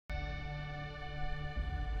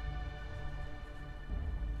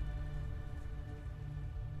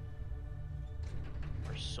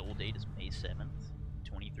soul date is May 7th,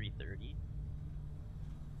 2330.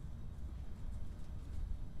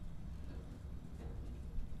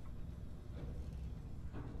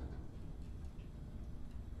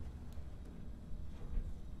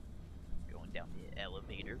 Going down the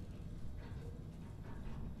elevator.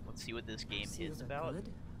 Let's see what this game is about. Good.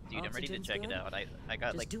 Dude, I'm ready to Oxygen's check it good. out. I got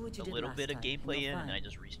Just like do what you a did little last bit of time, gameplay and you're in, and fine. I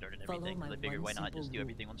just restarted Follow everything because my I figured one why not just simple do rule.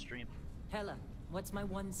 everything on stream. Hella, what's my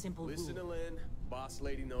one simple Listen to rule? Lynn. Boss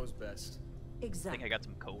lady knows best. I Exactly. think I got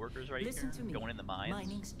some coworkers right Listen here to me. going in the mines.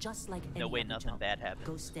 Mining's just like any No way other nothing job. bad happens.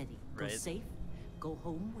 Go steady. Go right? safe. Go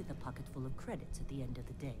home with a pocket full of credits at the end of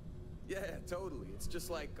the day. Yeah, totally. It's just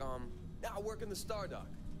like, I work in the Star Dock.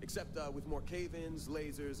 Except, with more cave-ins,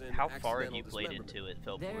 lasers, and How far have accidental you played dismemberment. into it,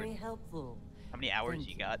 Phil? Very helpful. How many hours Thank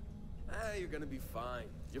you you. got? You're gonna be fine.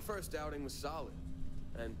 Your first outing was solid.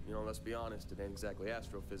 And, you know, let's be honest, it ain't exactly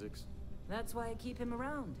astrophysics. That's why I keep him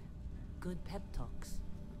around. Good pep talks.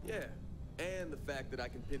 Yeah, and the fact that I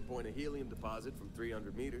can pinpoint a helium deposit from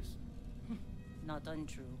 300 meters. Not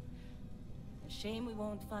untrue. A shame we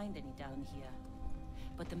won't find any down here.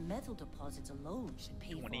 But the metal deposits alone should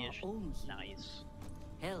pay for our 20-ish. own heat. Nice.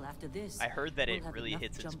 Hell, after this, I heard that we'll it have really enough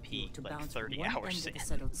hits its jump fuel peak to like bounce 30 from one hours end in. of the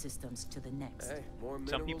settled systems to the next. Hey, more minerals,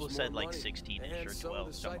 Some people said more like money. 16-ish And or so 12,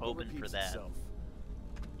 the so I'm cycle hoping for repeats that. itself.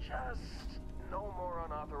 Just no more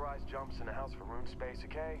unauthorized jumps in the house for room space,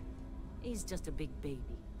 okay? He's just a big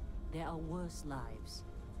baby. There are worse lives.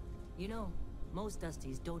 You know, most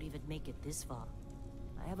Dusties don't even make it this far.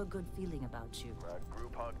 I have a good feeling about you.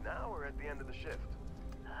 Group hug now or at the end of the shift?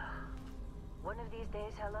 One of these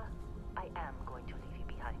days, Hella, I am going to leave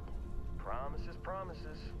you behind. Promises,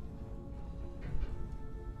 promises.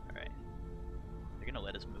 Alright. They're gonna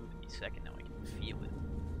let us move any second now. I can feel it.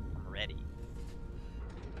 I'm ready.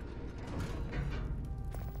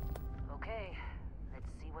 Okay, let's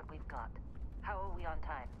see what we've got. How are we on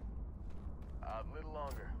time? A little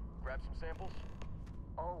longer. Grab some samples?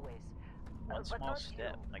 Always. One But small not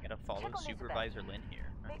step. you. I gotta follow Check on Supervisor Lynn here.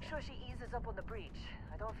 Make Okay. sure she eases up on the breach.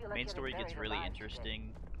 I don't feel like Main getting story gets buried really alive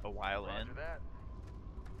interesting a while in. Roger that.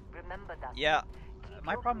 today. Remember that. Yeah, Keep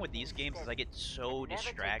my your problem with breathing these games is steady. I get so Never take that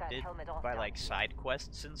distracted helmet off by down like here. side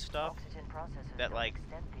quests and stuff Oxygen processors that don't like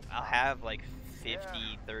extend this I'll far. have like 50,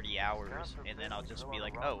 Yeah. 30 hours and then I'll just be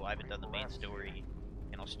like, oh, I haven't done the main story,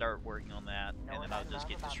 and I'll start working on that, and then I'll just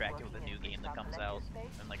get distracted with a new game that comes out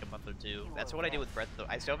in like a month or two. That's what I did with Breath of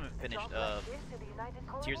the... I still haven't finished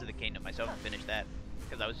Tears of the Kingdom. I still haven't finished that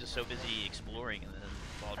because I was just so busy exploring, and then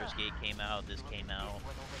Baldur's Gate came out, this came out.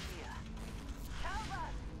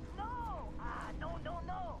 No.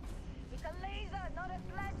 It's a laser, not a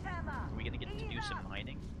sledgehammer. Are we gonna get to do some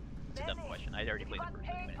mining? It's a dumb question. I already played the first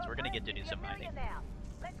 20 minutes. We're gonna get to do some mining.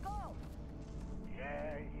 Let's go.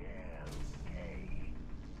 Yeah, okay.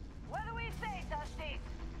 What do we say, Dusty?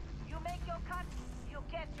 You make your cut, you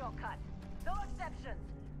get your cut. No exceptions.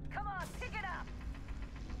 Come on, pick it up.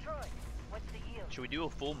 Troy, what's the yield? Should we do a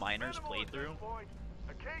full miners Minimal at this playthrough? point.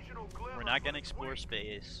 Occasional glimmer, We're not but gonna explore weak.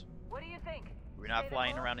 space. What do you think? We're not Stay the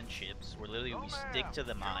flying course? around in ships. We're literally, we No, stick ma'am. to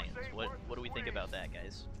the You mines. stay What worth do we think the about squeeze. that,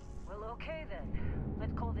 guys? Well, okay then.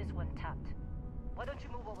 Let's call this one tapped. Why don't you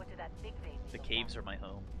move over to that big baby? The caves are my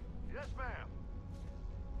home. Yes, ma'am.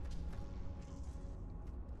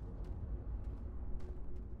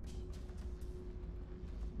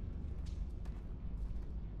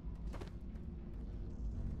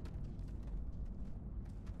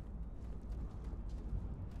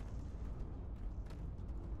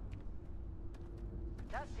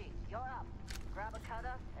 Dusty, you're up. Grab a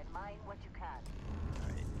cutter and mine what you can.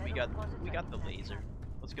 Alright, we got the laser.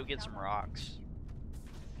 Let's go get some rocks.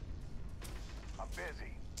 I'm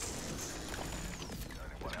busy. This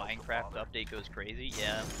Minecraft update goes crazy.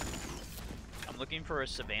 Yeah. I'm looking for a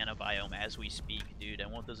savanna biome as we speak, dude. I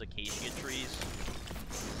want those acacia trees.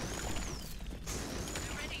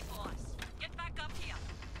 Ready, boss. Get back up here.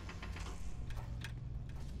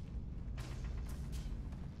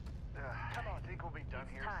 Come on. Think we'll be done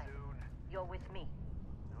It's here time. soon? You're with me.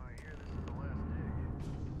 Oh, I hear this is the last dig.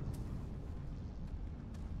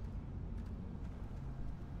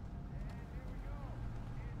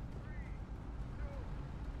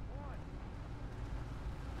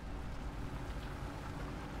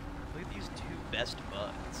 Look at these two best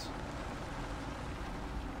buds.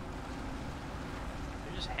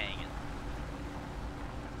 They're just hanging.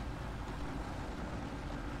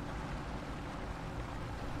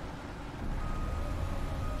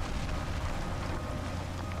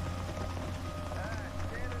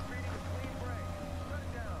 Standard's reading a clean break. Shut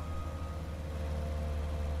it down.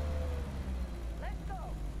 Let's go.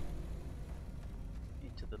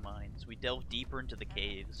 Into the mines. We delve deeper into the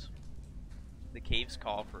caves. The caves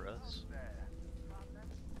call for us.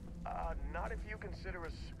 Not if you consider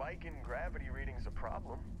a spike in gravity readings a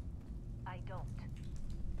problem. I don't.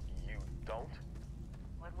 You don't?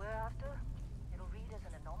 What we're after, it'll read as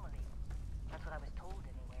an anomaly. That's what I was told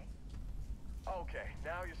anyway. Okay,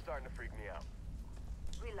 now you're starting to freak me out.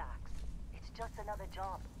 Relax. It's just another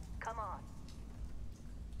job. Come on.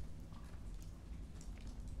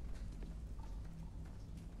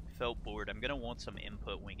 Felt bored. I'm gonna want some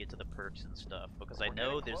input when we get to the perks and stuff, because I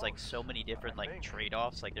know there's like so many different like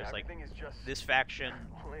trade-offs. Like there's like this faction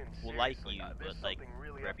will like you, but like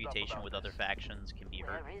reputation with other factions can be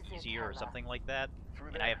hurt easier or something like that.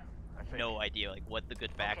 And I have no idea like what the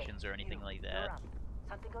good factions or anything like that.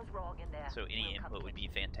 Something goes wrong in there. So any input would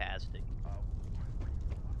be fantastic.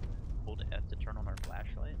 Hold F to turn on our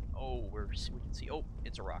flashlight. Oh, we can see. Oh,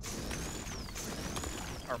 it's a rock.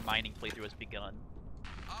 Our mining playthrough has begun.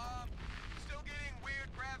 Still getting weird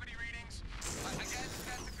gravity readings. I guess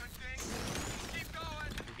that's a good thing. Keep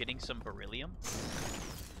going. We're getting some beryllium.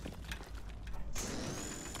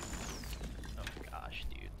 Oh gosh,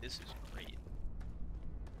 dude, this is great.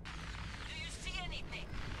 Do you see anything?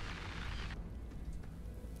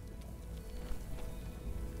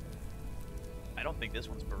 I don't think this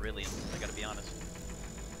one's beryllium, I gotta be honest.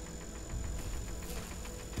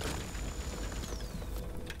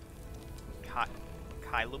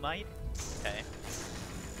 Kylumite? Okay.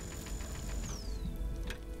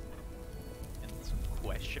 And some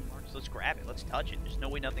question marks. Let's grab it. Let's touch it. There's no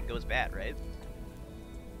way nothing goes bad, right?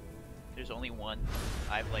 There's only one.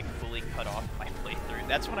 I've like fully cut off my playthrough.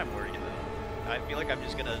 That's what I'm worried about. I feel like I'm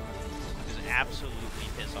just gonna absolutely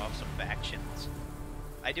piss off some factions.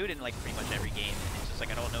 I do it in like pretty much every game, and it's just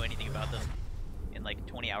like I don't know anything about them. In like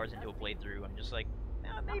 20 hours into a playthrough, I'm just like,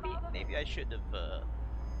 nah, maybe I should have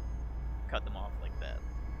cut them off like that.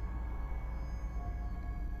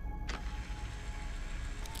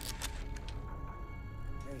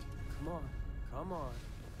 Hey, come on.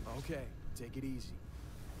 Okay, take it easy.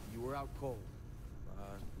 You were out cold.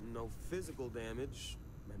 No physical damage.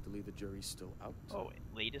 Mentally, the jury's still out. Oh,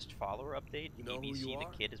 latest follower update. You know who ABC, you the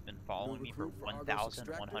are? kid has been following me for New recruit for Argos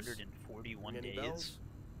Extractors? 1,141 Ring any days. bells?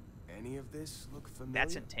 Any of this look familiar?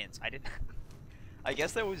 That's intense. I didn't. I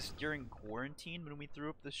guess that was during quarantine when we threw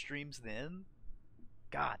up the streams then.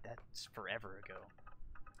 God, that's forever ago.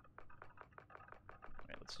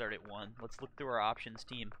 Alright, let's start at 1. Let's look through our options,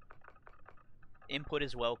 team. Input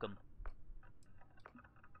is welcome.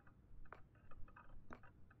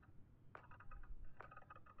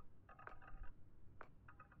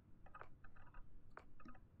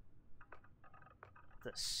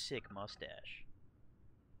 That's a sick mustache.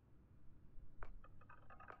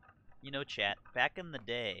 You know, chat, back in the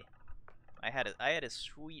day, I had a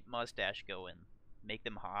sweet mustache going. Make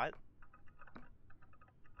them hot.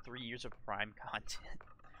 3 years of prime content.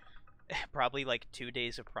 Probably like 2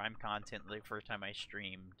 days of prime content the first time I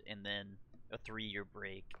streamed, and then a 3-year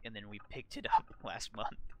break, and then we picked it up last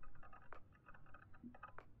month.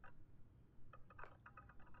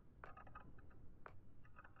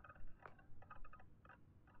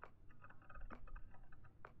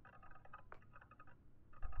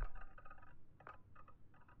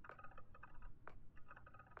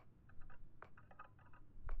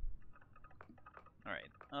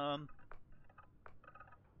 Alright,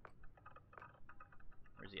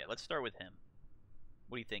 where's he at? Let's start with him.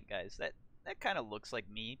 What do you think, guys? That kind of looks like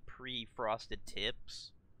me, pre-frosted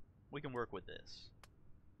tips. We can work with this.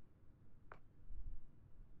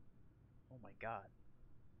 Oh my god.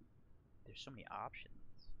 There's so many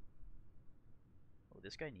options. Oh,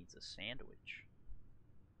 this guy needs a sandwich.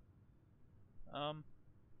 Where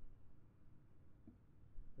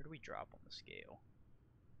do we drop on the scale?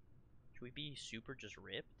 Should we be super just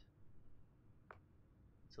ripped?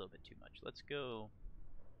 It's a little bit too much. Let's go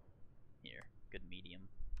here. Good medium.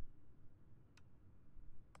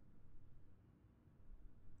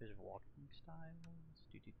 There's walking styles.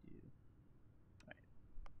 Alright.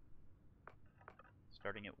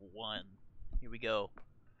 Starting at 1. Here we go.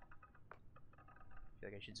 I feel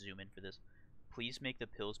like I should zoom in for this. Please make the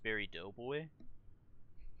Pillsbury Doughboy.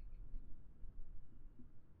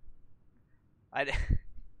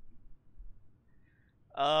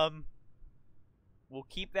 We'll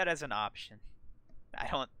keep that as an option. I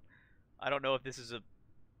don't know if this is a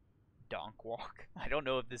donk walk. I don't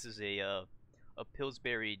know if this is a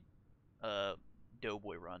Pillsbury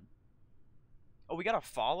Doughboy run. Oh, we got a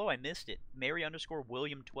follow? I missed it.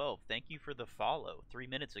 Mary_William12. Thank you for the follow 3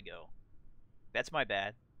 minutes ago. That's my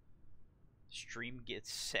bad. Stream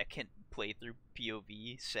gets second playthrough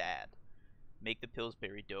POV. Sad. Make the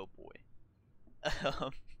Pillsbury Doughboy.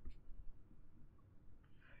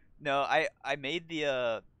 No, I made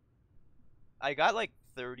the I got like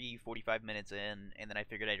 30, 45 minutes in, and then I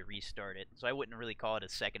figured I'd restart it. So I wouldn't really call it a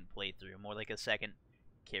second playthrough, more like a second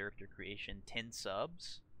character creation. 10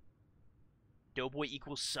 subs? Doughboy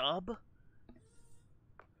equals sub?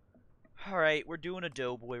 Alright, we're doing a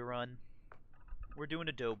Doughboy run. We're doing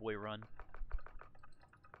a Doughboy run.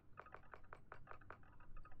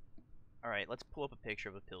 Alright, let's pull up a picture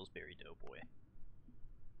of a Pillsbury Doughboy.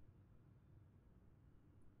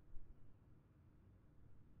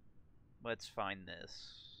 Let's find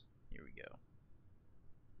this. Here we go.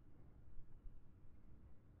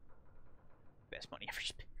 Best money ever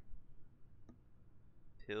spent.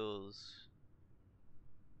 Pillsbury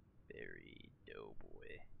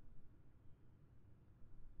Doughboy.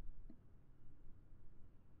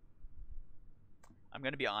 I'm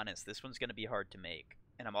gonna be honest, this one's gonna be hard to make.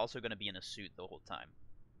 And I'm also gonna be in a suit the whole time.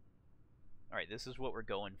 Alright, this is what we're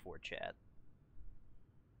going for, chat.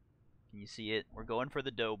 Can you see it? We're going for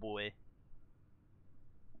the Doughboy.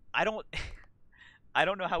 I don't I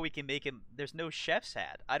don't know how we can make him. There's no chef's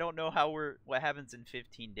hat. I don't know how what happens in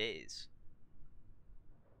 15 days.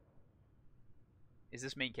 Is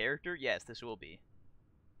this main character? Yes, this will be.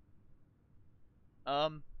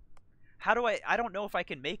 How do I don't know if I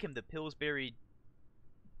can make him the Pillsbury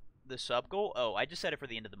the sub goal. Oh, I just set it for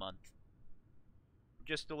the end of the month.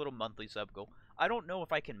 Just a little monthly sub goal. I don't know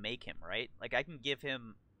if I can make him, right? Like I can give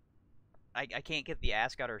him I can't get the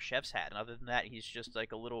ascot or chef's hat, and other than that, he's just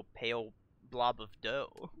like a little pale blob of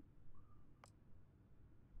dough.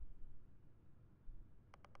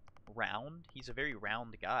 Round? He's a very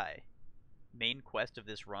round guy. Main quest of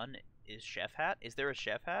this run is chef hat. Is there a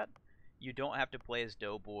chef hat? You don't have to play as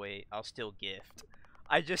Doughboy. I'll still gift.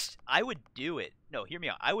 I would do it. No, hear me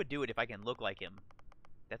out. I would do it if I can look like him.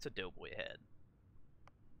 That's a Doughboy head.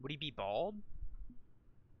 Would he be bald?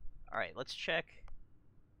 Alright, let's check.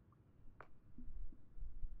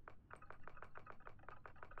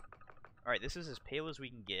 Alright, this is as pale as we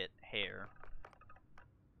can get. Hair.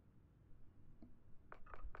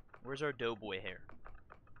 Where's our Doughboy hair?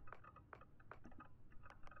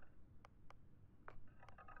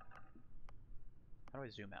 How do I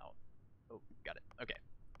zoom out? Oh, got it. Okay,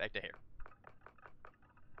 back to hair.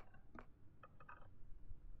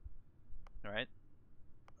 Alright.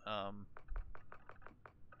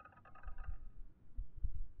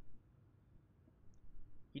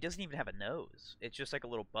 He doesn't even have a nose. It's just like a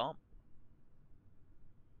little bump.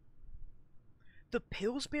 The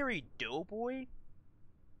Pillsbury Doughboy?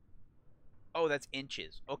 Oh, that's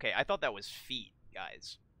inches. Okay, I thought that was feet,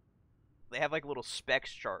 guys. They have like a little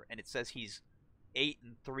specs chart, and it says he's 8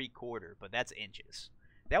 3/4, but that's inches.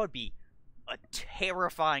 That would be a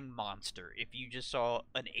terrifying monster if you just saw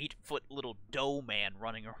an 8-foot little dough man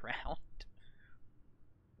running around.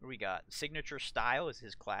 What do we got? Signature style is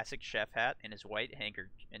his classic chef hat and his white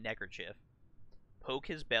neckerchief. Poke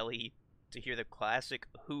his belly to hear the classic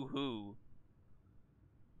hoo-hoo.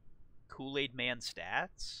 Kool-Aid Man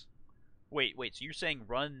stats? Wait, so you're saying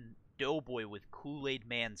run Doughboy with Kool-Aid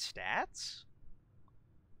Man stats?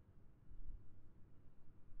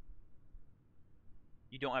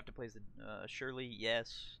 You don't have to play the surely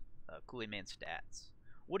yes. Kool-Aid Man stats.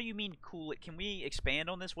 What do you mean Kool-Aid? Can we expand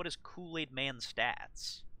on this? What is Kool-Aid Man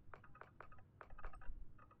stats?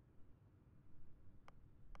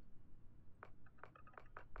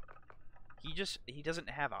 He doesn't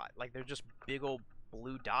have like they're just big old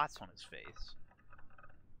blue dots on his face.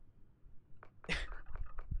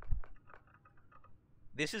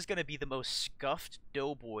 This is gonna be the most scuffed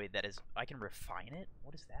Doughboy that is. I can refine it.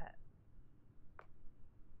 What is that?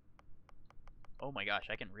 Oh my gosh,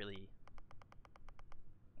 I can really...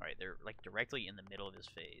 Alright, they're like directly in the middle of his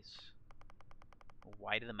face. We'll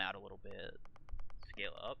widen them out a little bit.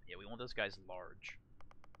 Scale up. Yeah, we want those guys large.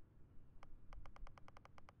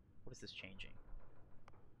 What is this changing?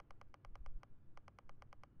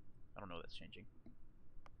 I don't know what that's changing.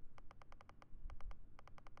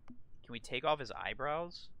 Can we take off his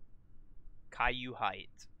eyebrows? Caillou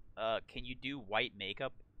height. Can you do white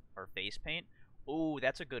makeup or face paint? Oh,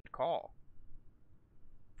 that's a good call.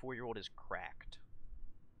 4-year-old is cracked.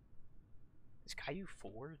 Is Caillou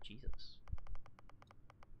 4? Jesus.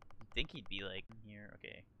 You'd think he'd be like here.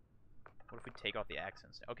 Okay. What if we take off the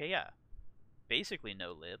accents? Okay, yeah. Basically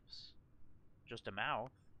no lips. Just a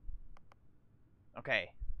mouth.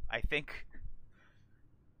 Okay. I think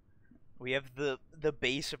we have the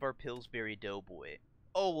base of our Pillsbury Doughboy.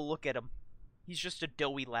 Oh, well, look at him. He's just a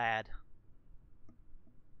doughy lad.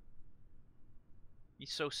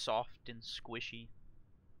 He's so soft and squishy.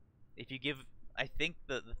 If you give... I think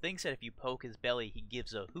the thing said if you poke his belly, he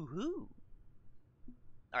gives a hoo-hoo.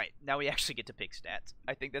 Alright, now we actually get to pick stats.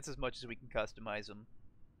 I think that's as much as we can customize them.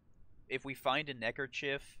 If we find a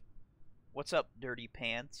neckerchief... What's up, Dirty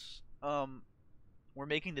Pants? We're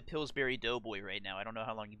making the Pillsbury Doughboy right now. I don't know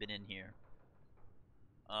how long you've been in here.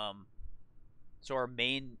 So our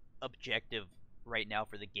main objective right now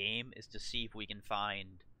for the game is to see if we can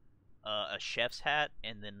find a chef's hat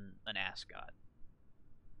and then an ascot.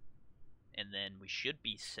 And then we should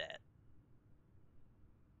be set.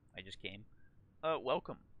 I just came.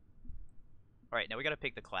 Welcome. Alright, now we gotta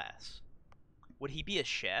pick the class. Would he be a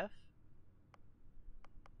chef?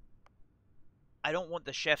 I don't want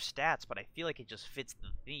the chef stats, but I feel like it just fits the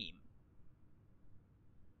theme.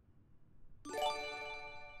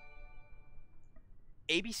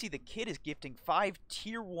 ABC the Kid is gifting 5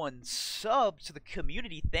 tier 1 subs to the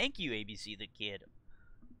community. Thank you, ABC the Kid.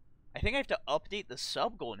 I think I have to update the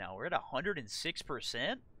sub goal now. We're at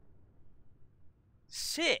 106%.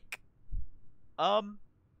 Sick. For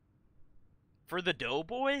the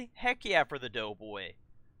Doughboy? Heck yeah, for the Doughboy.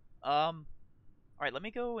 Alright, let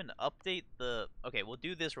me go and update the... Okay, we'll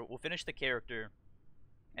do this. We'll finish the character,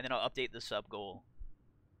 and then I'll update the sub goal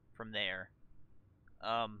from there.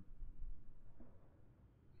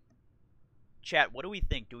 Chat, what do we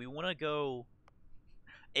think? Do we want to go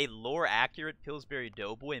a lore-accurate Pillsbury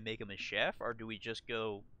Doughboy and make him a chef? Or do we just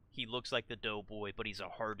go, he looks like the Doughboy, but he's a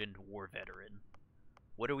hardened war veteran?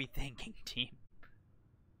 What are we thinking, team?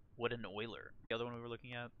 What an Oiler. The other one we were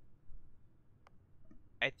looking at?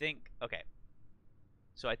 I think, okay.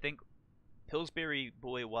 So I think Pillsbury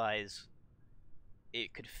Boy-wise,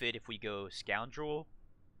 it could fit if we go Scoundrel,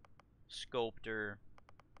 Sculptor.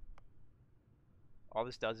 All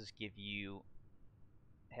this does is give you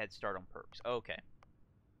head start on perks. Okay.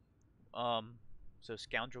 So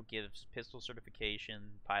Scoundrel gives pistol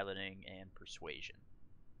certification, piloting, and persuasion.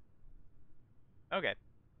 Okay.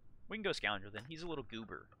 We can go Scoundrel then. He's a little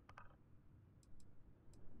goober.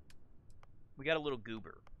 We got a little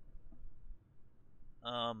goober.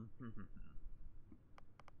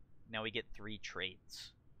 Now we get 3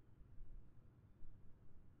 traits.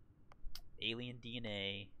 Alien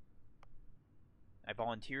DNA. I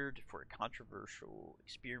volunteered for a controversial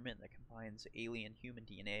experiment that combines alien-human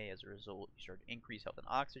DNA. As a result, you start to increase health and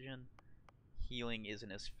oxygen. Healing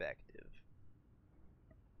isn't as effective.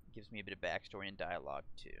 Gives me a bit of backstory and dialogue,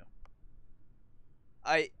 too.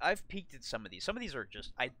 I've peeked at some of these. Some of these are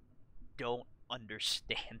just... I don't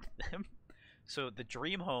understand them. So the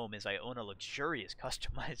dream home is I own a luxurious,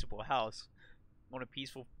 customizable house on a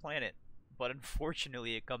peaceful planet. But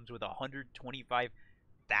unfortunately, it comes with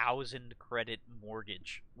 125,000 credit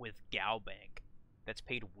mortgage with Galbank that's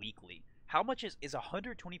paid weekly. How much is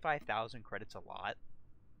 125,000 credits a lot?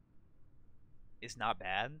 It's not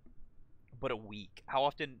bad, but a week. How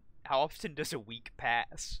often does a week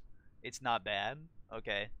pass? It's not bad.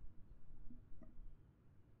 Okay.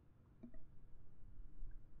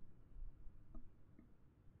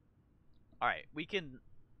 Alright, we can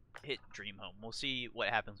hit Dream Home. We'll see what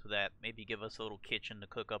happens with that. Maybe give us a little kitchen to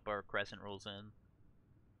cook up our crescent rolls in.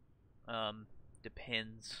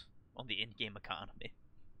 Depends on the in-game economy.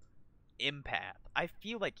 Empath. I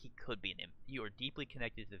feel like he could be an empath. You are deeply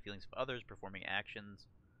connected to the feelings of others, performing actions.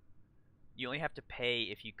 You only have to pay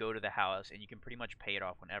if you go to the house, and you can pretty much pay it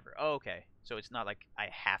off whenever. Oh, okay. So it's not like I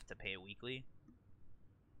have to pay it weekly.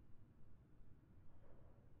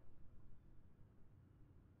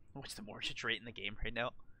 What's the mortgage rate in the game right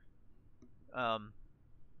now?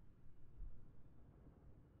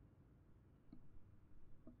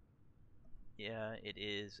 Yeah, it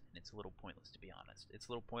is, and it's a little pointless, to be honest. It's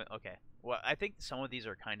a little okay. Well, I think some of these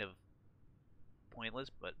are kind of pointless,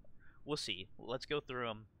 but we'll see. Let's go through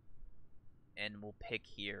them, and we'll pick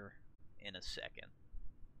here in a second.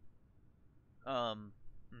 Someone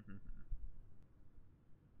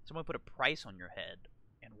put a price on your head,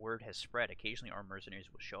 and word has spread. Occasionally, armed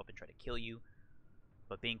mercenaries will show up and try to kill you,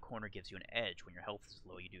 but being cornered gives you an edge. When your health is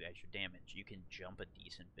low, you do extra damage. You can jump a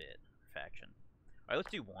decent bit. Faction. Alright,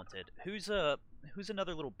 let's do Wanted. Who's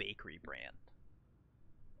another little bakery brand?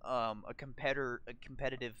 A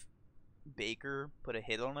competitive baker put a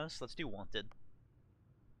hit on us. Let's do Wanted.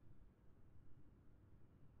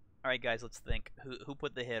 Alright guys, let's think. Who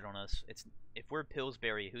put the hit on us? If we're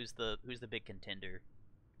Pillsbury, who's the big contender?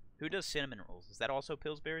 Who does cinnamon rolls? Is that also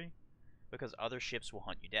Pillsbury? Because other ships will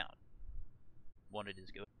hunt you down. Wanted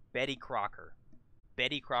is good. Betty Crocker.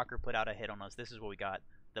 Betty Crocker put out a hit on us. This is what we got.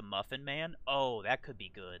 The Muffin Man? Oh, that could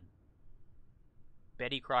be good.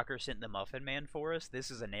 Betty Crocker sent the Muffin Man for us.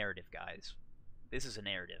 This is a narrative, guys. This is a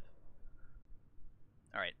narrative.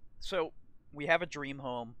 Alright, so we have a dream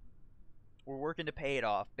home. We're working to pay it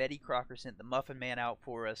off. Betty Crocker sent the Muffin Man out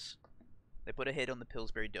for us. They put a hit on the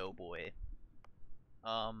Pillsbury Doughboy.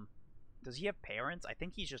 Does he have parents? I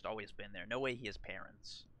think he's just always been there. No way he has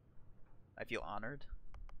parents. I feel honored.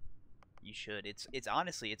 You should. It's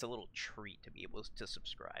honestly, it's a little treat to be able to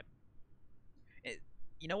subscribe.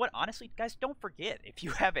 You know what? Honestly, guys, don't forget, if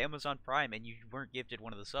you have Amazon Prime and you weren't gifted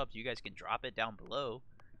one of the subs, you guys can drop it down below,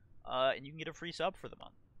 and you can get a free sub for the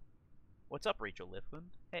month. What's up, Rachel Liflin?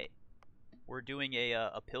 Hey. We're doing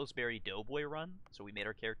a Pillsbury Doughboy run, so we made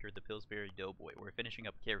our character the Pillsbury Doughboy. We're finishing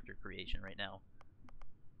up character creation right now.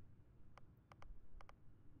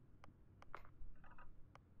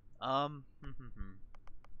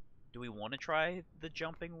 Do we want to try the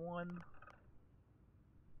jumping one?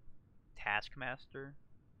 Taskmaster?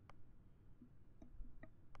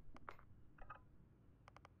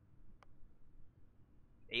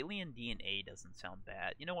 Alien DNA doesn't sound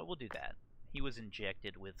bad. You know what? We'll do that. He was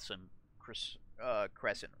injected with some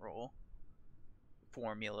crescent roll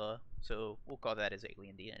formula, so we'll call that as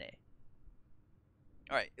alien DNA.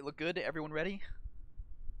 Alright, it look good? Everyone ready?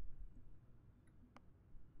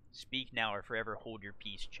 Speak now or forever hold your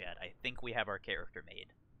peace, chat. I think we have our character made.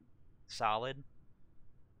 Solid.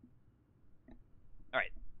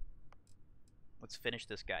 Alright. Let's finish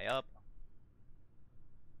this guy up.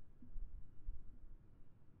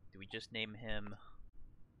 Do we just name him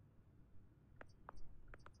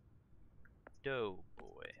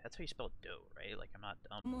Doughboy? That's how you spell dough, right? Like, I'm not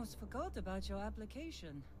dumb. Almost forgot about your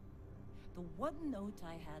application. The one note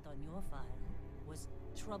I had on your file was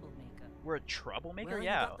troublemaker. We're a troublemaker? Well,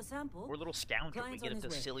 yeah. you got the sample. We're a little scoundrel. Client's We get on into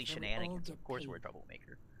his way, silly so we all shenanigans. get Of course paid. we're a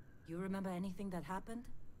troublemaker. You remember anything that happened?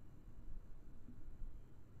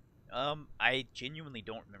 I genuinely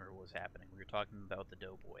don't remember what was happening. We were talking about the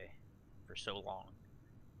Doughboy for so long.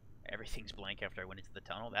 Everything's blank after I went into the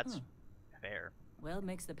tunnel. That's fair. Well,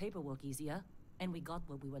 makes the paperwork easier, and we got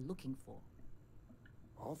what we were looking for.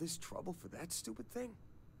 All this trouble for that stupid thing?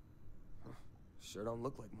 Huh, sure don't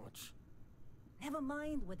look like much. Never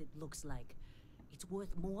mind what it looks like. It's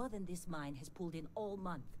worth more than this mine has pulled in all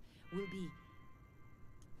month. We'll be...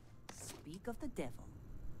 Speak of the devil.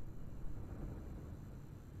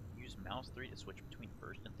 Use mouse 3 to switch between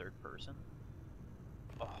first and third person.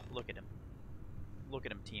 Oh, look at him. Look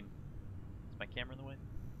at him, team. Is my camera in the way?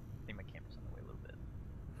 I think my camera's in the way a little bit.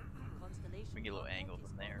 We can get a little angle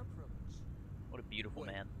from there. What a beautiful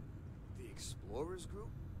man. The Explorers group?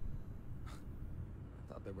 I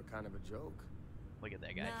thought they were kind of a joke. Look at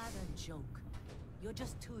that guy. Not a joke. You're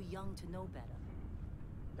just too young to know better.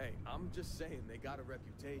 Hey, I'm just saying they got a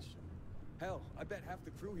reputation. Hell, I bet half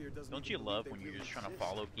the crew here doesn't. Don't even you believe love they when you're really just trying to exist.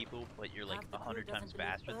 follow people, but you're like Half the crew 100 times doesn't believe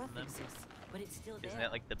faster than Earth them? exists, but it's still Isn't there.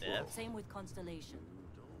 that like the best? Same with Constellation.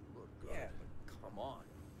 Don't look good. Yeah, but come on.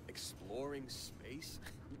 Exploring space?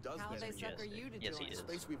 Who does How that? they Yes, sucker you to yes, join he is.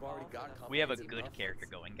 Space we've already got. We have a complicated good enough. character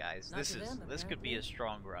going, guys. Not This to is them, this could be a apparently.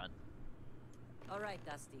 strong run. All right,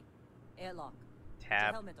 Dusty. Airlock. Put your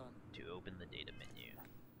Tab helmet on. to open the data menu.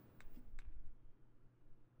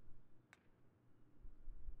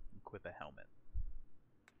 Equip a helmet.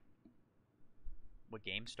 What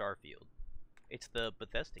game? Starfield. It's the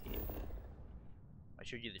Bethesda game. I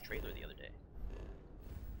showed you the trailer the other day.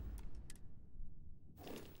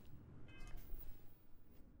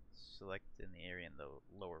 Select in the area in the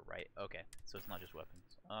lower right. Okay, so it's not just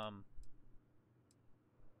weapons.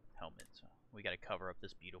 Helmet. We gotta cover up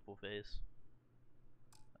this beautiful face.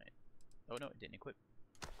 Right. Oh no, it didn't equip.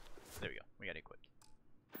 There we go. We got it equipped.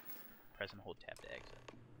 Press and hold tab to exit.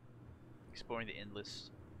 Exploring the endless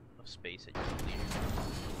of space at your leisure.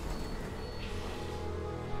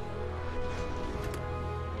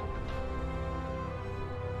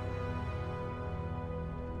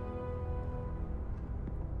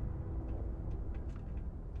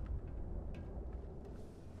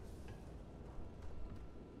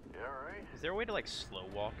 Is there a way to like slow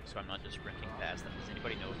walk so I'm not just sprinting past them? Does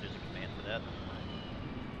anybody know if there's a command for that?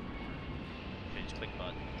 Should I just click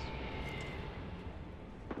buttons?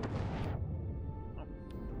 Oh,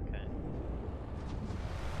 okay.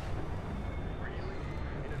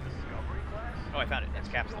 Oh, I found it. It's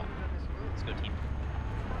caps lock. Let's go, team.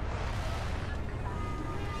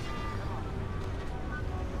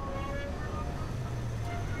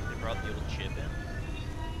 They brought the old chip in.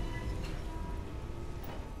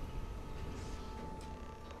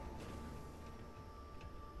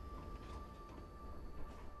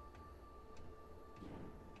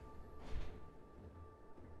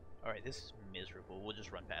 Alright, this is miserable. We'll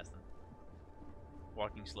just run past them.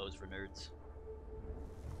 Walking slow is for nerds.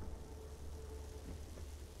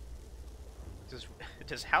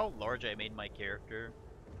 Does how large I made my character,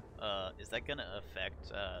 is that gonna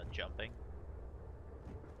affect, jumping?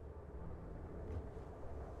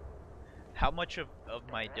 How much of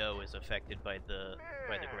my dough is affected by the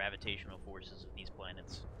gravitational forces of these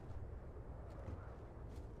planets?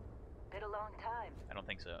 Been a long time. I don't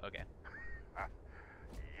think so. Okay.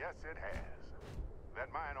 Yes, it has. That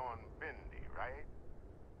mine on Bendy, right?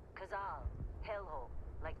 Kazal, hellhole,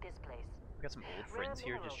 like this place. We got some old Rare friends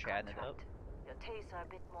here just mineral chatting it up. contract. Your tastes are a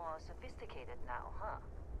bit more sophisticated now, huh?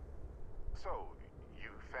 So, you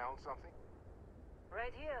found something?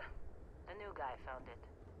 Right here. A new guy found it.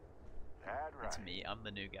 That right. It's me. I'm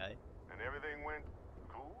the new guy. And everything went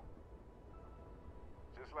cool?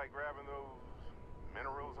 Just like grabbing those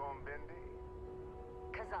minerals on Bendy?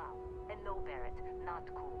 Kazal, and no Barrett, not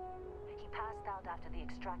cool. He passed out after the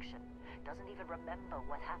extraction. Doesn't even remember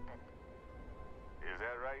what happened. Is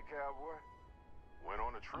that right, cowboy? Went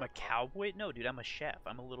on a trip? I'm a cowboy? No, dude, I'm a chef.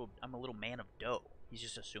 I'm a little man of dough. He's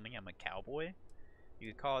just assuming I'm a cowboy. You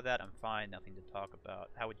could call it that. I'm fine. Nothing to talk about.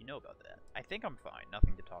 How would you know about that? I think I'm fine.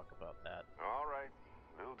 Nothing to talk about that. All right.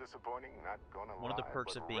 A little disappointing, not gonna lie. One of the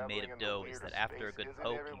perks of being made of dough is that after a good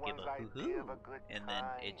poke, you give a hoo-hoo, and then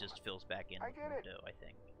it just fills back in with more dough, I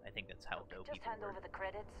think. I think that's how dough Just people hand work. over the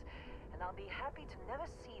credits, and I'll be happy to never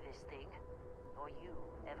see this thing, or you,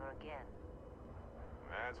 ever again.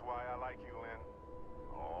 That's why I like you, Lynn.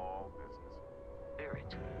 All business.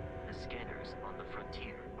 Barrett, the scanners on the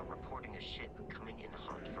frontier are reporting a ship coming in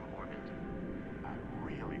hot from orbit. I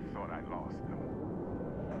really thought I lost them.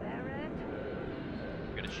 Barrett?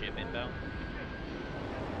 We got a ship inbound.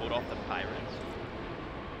 Hold off the pirates.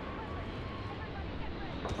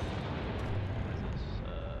 What is this?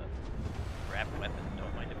 Grab weapon.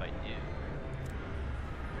 Don't mind if I do.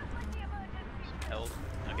 Some health.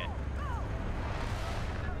 Okay.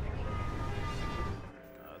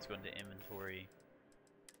 Let's go into inventory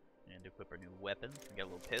and equip our new weapon. We got a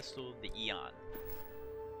little pistol, the Eon.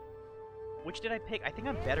 Which did I pick? I think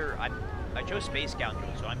I'm better. I chose Space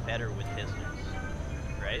Scoundrel, so I'm better with pistols.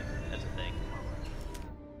 Right? That's the thing.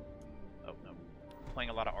 Oh no. Playing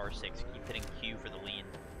a lot of R6. Keep hitting Q for the lean.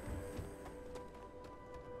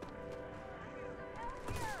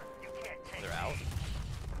 They're out.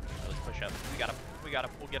 Let's push up. We got him. We got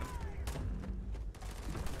him. We'll get him.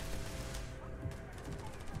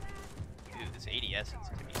 Dude, this ADS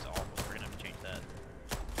sensitivity is awful. We're gonna have to change that.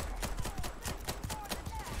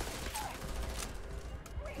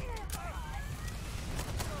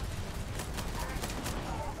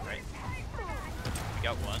 Right. We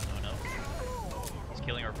got one. Oh no. He's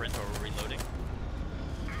killing our friends while we're reloading.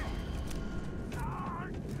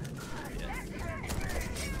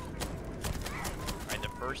 Alright, the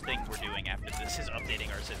first thing we're doing after this is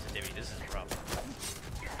updating our sensitivity. This is rough.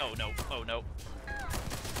 Oh no. Oh no.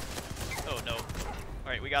 Oh no.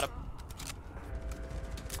 Alright, we got him.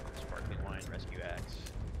 Sparkling wine, rescue axe.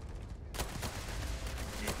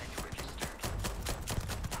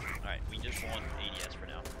 Alright, we just won ADS for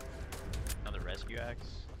now. Another rescue axe.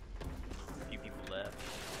 A few people left.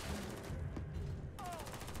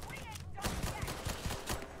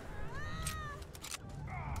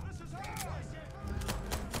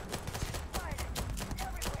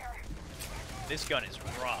 This gun is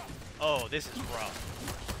rough. Oh, this is rough.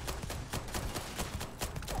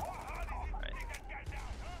 Alright.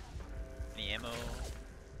 Any ammo?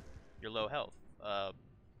 You're low health.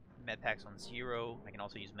 Med packs on 0. I can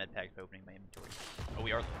also use med packs by opening my inventory. Oh,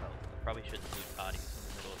 we are low health. Probably shouldn't loot bodies in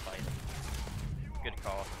the middle of fighting. Good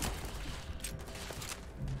call.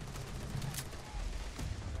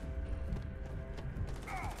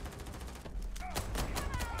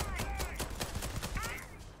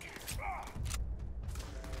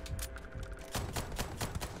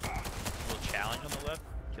 Challenge on the left,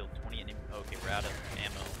 killed 20 enemies. Okay, we're out of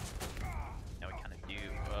ammo. Now we kind of do.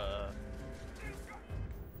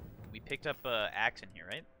 We picked up axe in here,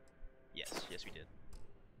 right? Yes, yes we did.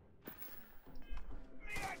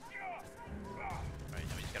 Alright,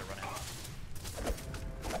 now we just gotta run out.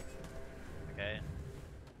 Okay.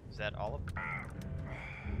 Is that all of them?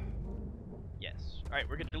 Yes. Alright,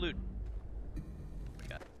 we're good to loot. What we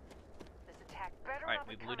got? This attack better Alright, not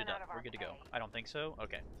be we've looted coming out up. of We're our good to go. pay. I don't think so?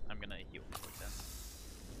 Okay. I'm gonna heal real quick then.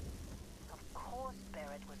 Of course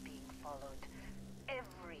Barrett was being followed.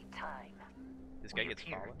 Every time. This guy We gets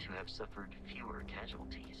appear followed. to have suffered fewer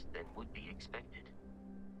casualties than would be expected.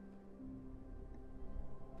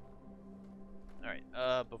 Alright,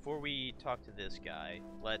 before we talk to this guy,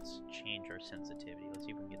 let's change our sensitivity. Let's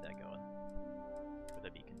see if we can get that going. Would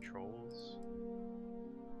that be controls?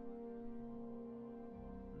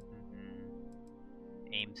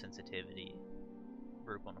 Aim sensitivity.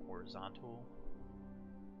 Vertical and horizontal.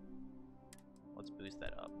 Let's boost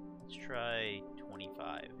that up. Let's try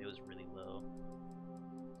 25. It was really low.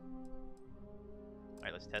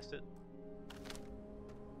 Alright, let's test it.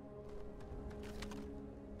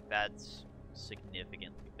 That's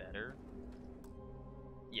significantly better.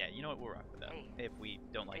 Yeah, you know what? We'll rock with that. If we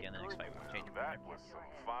don't like it in the next fight, we'll change it. That was some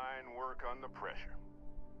fine work under pressure.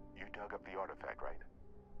 You dug up the artifact, right?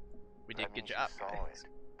 We did. That Good means job, you saw guys.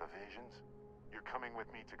 it. The visions. You're coming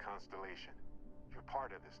with me to Constellation. You're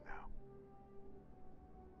part of this now.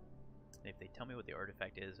 If they tell me what the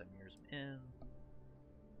artifact is, I'm yours in.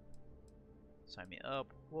 Sign me up.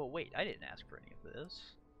 Whoa, wait! I didn't ask for any of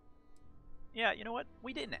this. Yeah, you know what?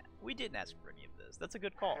 We didn't ask for any of this. That's a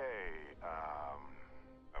good call. Hey,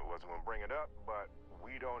 I wasn't gonna bring it up, but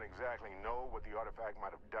we don't exactly know what the artifact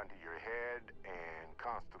might have done to your head, and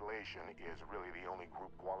Constellation is really the only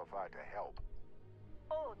group qualified to help.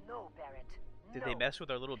 Oh no, Barrett. Did they mess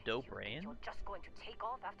with our little dope You think brain? you're just going to take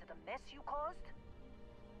off after the mess you caused?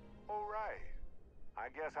 All right. I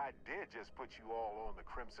guess I did just put you all on the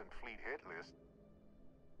Crimson Fleet hit list.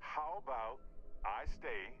 How about I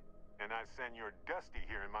stay and I send your Dusty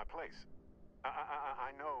here in my place?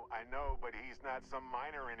 I know, but he's not some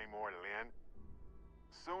miner anymore, Lynn.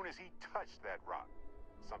 Soon as he touched that rock,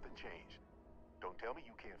 something changed. Don't tell me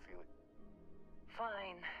you can't feel it.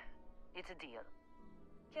 Fine. It's a deal.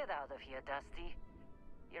 Get out of here, Dusty.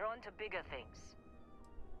 You're on to bigger things.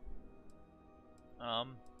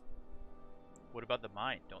 What about the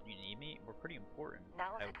mine? Don't you need me? We're pretty important.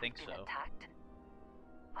 Now I would think we've been so. attacked,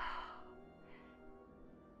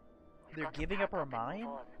 we've They're got to giving pack up our and move mine?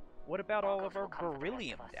 on. What about all of Marcos our will come for the rest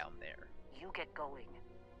beryllium of us. down there? You get going.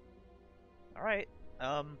 Alright,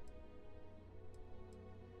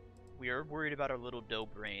 we are worried about our little dough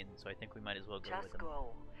brain, so I think we might as well go with Just them.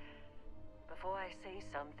 go. Before I say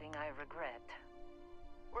something I regret.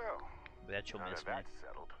 Well, That you'll now miss that me. that's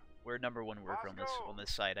settled. We're number one worker on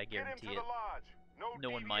this site, I Get guarantee into it. the lodge. No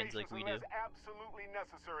one minds like we do. deviations unless absolutely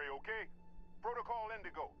necessary, okay? Protocol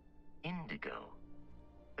Indigo. Indigo.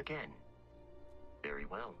 Again. Very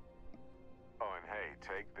well. Oh, and hey,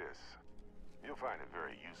 take this. You'll find it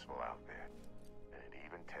very useful out there. And it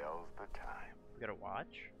even tells the time. We got a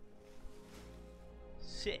watch?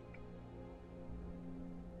 Sick.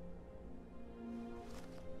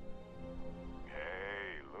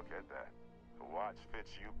 Hey, look at that. The watch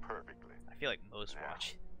fits you perfectly. I feel like most Yeah.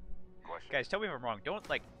 watch. Question. Guys, tell me if I'm wrong. Don't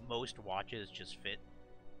like most watches just fit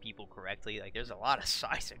people correctly? Like, there's a lot of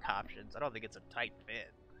sizing options. I don't think it's a tight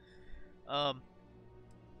fit.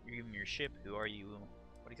 You're giving me your ship. Who are you?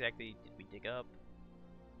 What exactly did we dig up?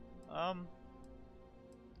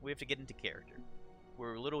 We have to get into character.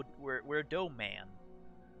 We're a dough man.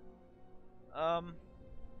 I'm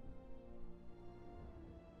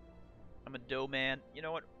a dough man. You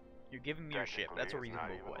know what? You're giving me your ship. Technically, That's a it's not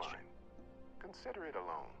reasonable even question. mine. Consider it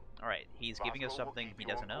alone. Alright, he's giving us Bosco will something keep he you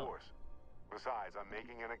doesn't on know. course. Besides, I'm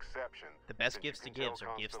making an exception. The best since you gifts to can tell give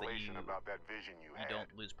are gifts that Constellation you about that vision you had.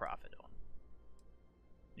 don't lose profit on.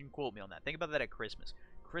 You can quote me on that. Think about that at Christmas.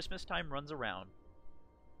 Christmas time runs around.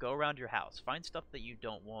 Go around your house. Find stuff that you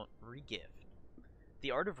don't want. Regift.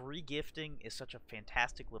 The art of regifting is such a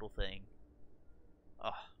fantastic little thing.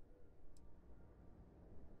 Ugh.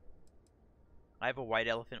 I have a white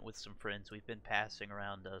elephant with some friends. We've been passing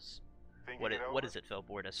around us. What is it,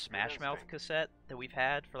 Felboard? A Smash Mouth cassette that we've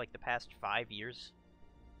had for like the past 5 years?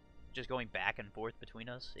 Just going back and forth between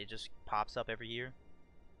us. It just pops up every year.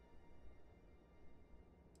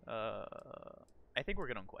 I think we're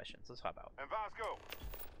good on questions. Let's hop out. And Vasco,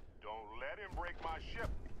 don't let him break my ship.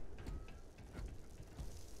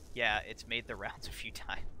 Yeah, it's made the rounds a few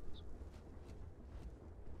times.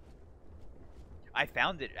 I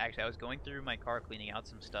found it, actually. I was going through my car cleaning out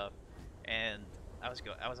some stuff, and I was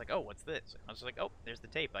like, oh, what's this? I was like, oh, there's the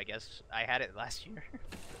tape. I guess I had it last year.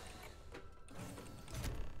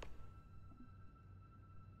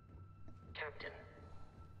 Captain,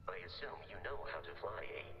 I assume you know how to fly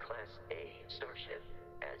a Class A starship.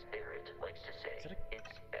 As Barrett likes to say, it's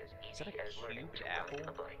as easy as learning to ride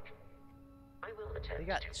a bike. I will attempt They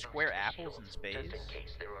got to square boost the apples in shields space? just in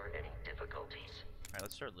case there are any difficulties. Alright,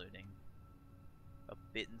 let's start looting. A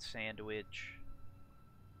bitten sandwich.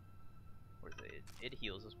 Where's it? It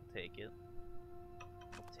heals us, we'll take it.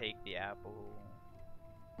 We'll take the apple.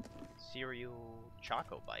 Cereal.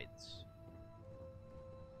 Choco Bites.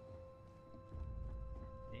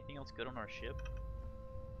 Anything else good on our ship?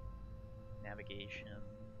 Navigation.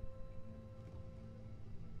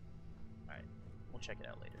 Alright, we'll check it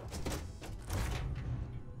out later.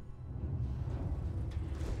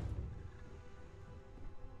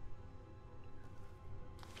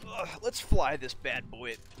 Let's fly this bad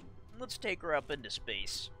boy. Let's take her up into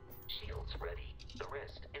space. Shields ready. The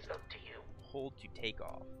rest is up to you. Hold to take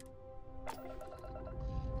off.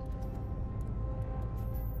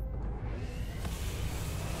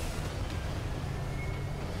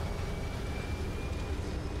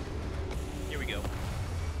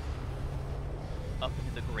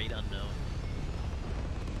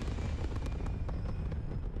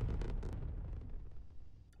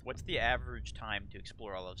 What's the average time to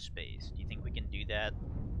explore all of space? Do you think we can do that?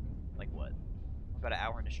 Like what? About an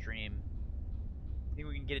hour in a stream. You think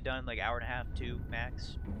we can get it done like hour and a half, 2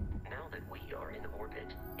 max? Now that we are in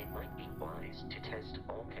orbit, it might be wise to test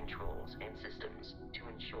all controls and systems to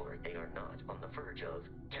ensure they are not on the verge of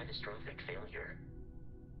catastrophic failure.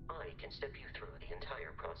 I can step you through the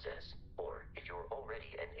entire process, or if you're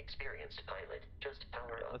already an experienced pilot, just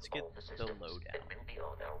power up let's get all the systems lowdown. and we'll be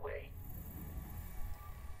on our way.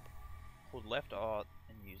 Hold left alt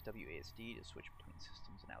and use WASD to switch between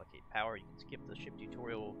systems and allocate power. You can skip the ship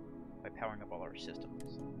tutorial by powering up all our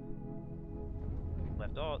systems.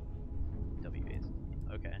 Left alt,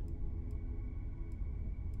 WASD. Okay.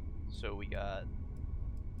 So we got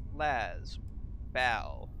Laz,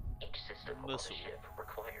 Bal, Each system on Muscle, the ship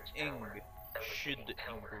requires Ing, power. Should, Allocating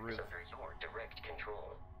power and is Groove. under your direct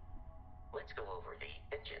control. Let's go over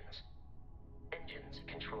the engines. Engines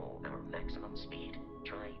control our maximum speed.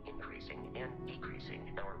 Try increasing and decreasing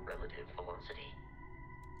our relative velocity.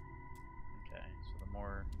 Okay, so the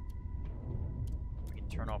more we can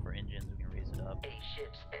turn off our engines, we can raise it up. A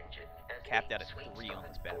ship's engine has Capped a out at sweet 3 on spot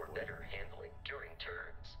this bad for boy. better handling during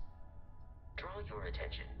turns. Draw your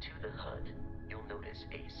attention to the HUD. You'll notice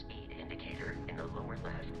a speed indicator in the lower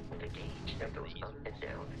left with a gauge that goes up and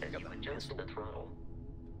down as you adjust the throttle.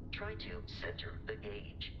 Try to center the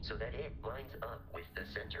gauge so that it lines up with the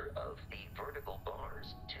center of the vertical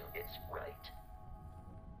bars to its right.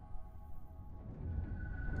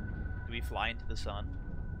 Do we fly into the sun?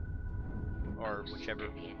 Or whichever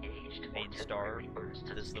main star,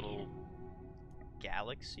 this little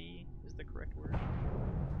galaxy is the correct word?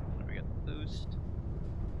 We got the boost.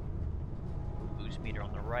 Boost meter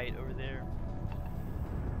on the right over there.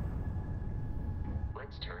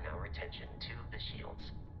 Let's turn our attention to the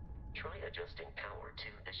shields. Try adjusting power to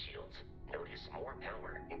the shields. Notice more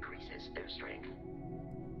power increases their strength.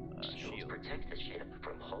 Shields protect the ship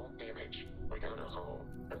from hull damage. Without a hull,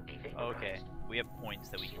 they'll be vaporized. Okay, we have points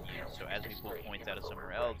that we can use, so as we pull points out of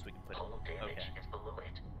somewhere else, we can put hull damage okay. is below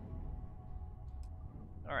it.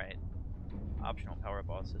 Alright. Optional power up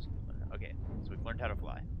all systems. Okay, so we've learned how to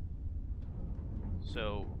fly.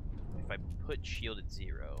 So if I put shield at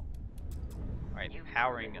 0. Alright,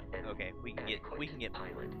 powering okay, we can get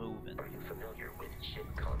moving. Are you familiar with ship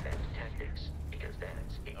combat tactics? Because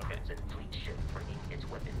that's a Crimson Fleet ship bringing its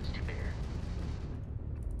weapons to bear.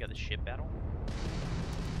 Got the ship battle?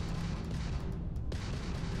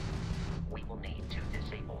 We will need to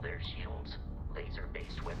disable their shields.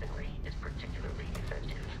 Laser-based weaponry is particularly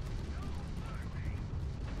effective.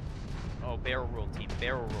 Oh, barrel roll, team,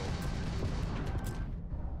 barrel roll.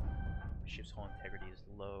 Ship's hull integrity is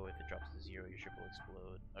low. If it drops to 0, your ship will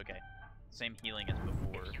explode. Okay. Same healing as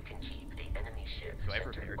before. If you can keep the enemy ship Do I have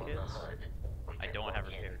repair on kits? the HUD, I don't have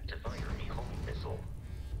repair to kits. fire a homing missile.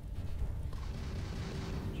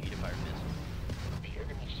 G to fire missile. The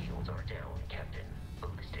enemy shields are down, Captain.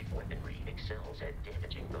 Ballistic weaponry excels at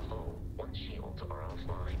damaging the hull once shields are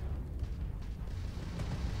offline.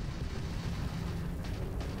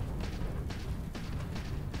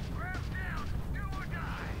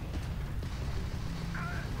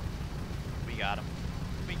 We got him.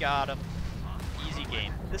 We got him. Easy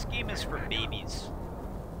game. This game is for babies.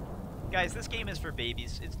 Guys, this game is for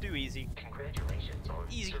babies. It's too easy. Congratulations on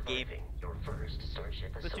Easy game. your first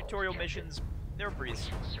Starship The assault, tutorial Captain. missions, they're a breeze.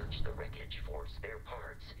 Search the wreckage for spare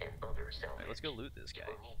parts and other salvage. Alright, let's go loot this guy.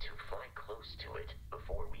 We'll need to fly close to it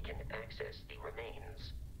before we can access the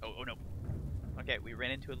remains. Oh no. Okay, we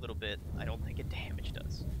ran into it a little bit. I don't think it damaged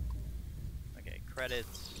us. Okay,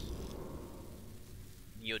 credits.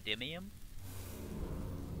 Neodymium?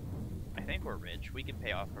 I think we're rich. We can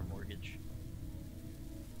pay off our mortgage.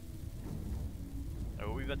 Oh, what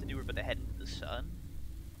are we about to do? We're about to head into the sun?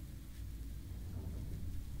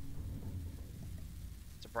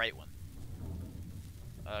 It's a bright one.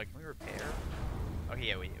 Can we repair? Okay,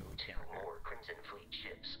 yeah, we can. Two more Crimson Fleet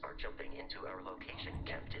ships are jumping into our location,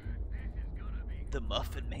 Captain. The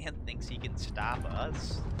Muffin Man thinks he can stop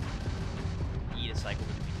us? Eat a cycle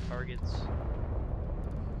between targets.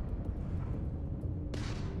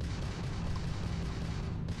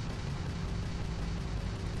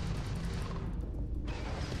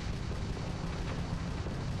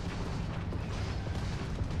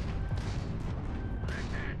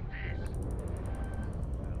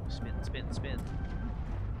 Spin, spin, spin.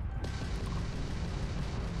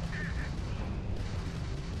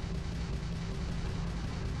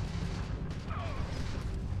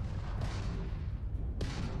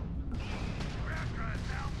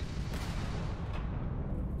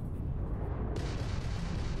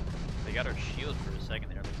 They got our shield for a second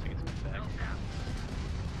there. Looks like it's coming back.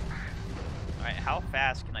 Alright, how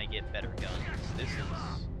fast can I get better guns? This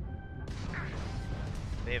is...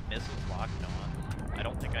 They have missiles locked on. I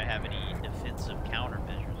don't think I have any defensive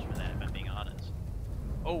countermeasures for that, if I'm being honest.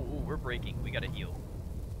 Oh, ooh, we're breaking. We gotta heal.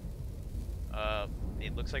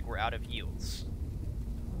 It looks like we're out of heals.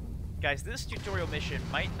 Guys, this tutorial mission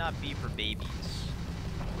might not be for babies.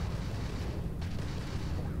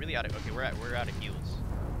 We're really out of... Okay, we're out of heals.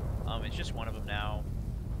 It's just one of them now.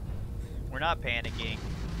 We're not panicking.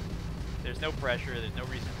 There's no pressure. There's no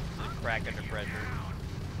reason to crack under pressure.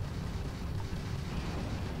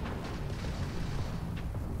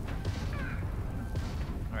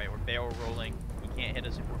 Alright, we're barrel rolling. He can't hit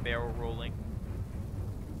us if we're barrel rolling.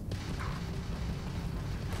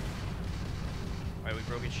 Alright, we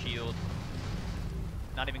broke his shield.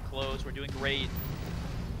 Not even close. We're doing great.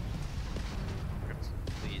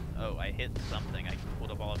 Oh, I hit something. I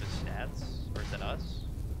pulled up all of his stats. Or is that us?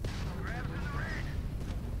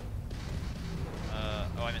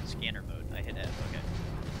 Oh, I'm in scanner mode. I hit F. Okay.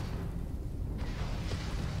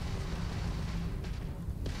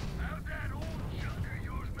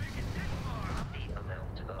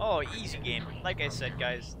 Oh, easy game. Like I said,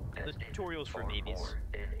 guys, the tutorial's for babies.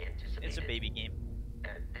 It's a baby game.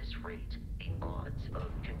 At this rate, the odds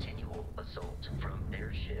of continual assault from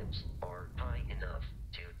their ships are high enough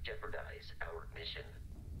to jeopardize our mission.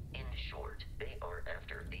 In short, they are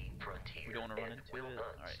after the frontier. We don't want to run into it?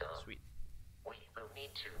 Alright, sweet. We will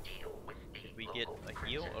need to deal with the Did we get a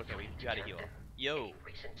heal? Okay, we got a heal. Yo! A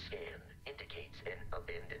recent scan indicates an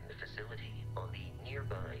abandoned facility on the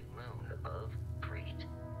nearby moon of Crete.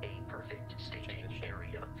 A perfect staging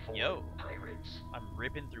area for pirates. I'm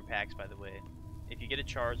ripping through packs, by the way. If you get a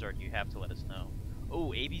Charizard, you have to let us know. Oh,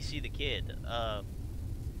 ABC the Kid.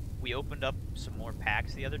 We opened up some more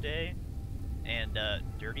packs the other day, and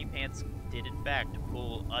Dirty Pants did in fact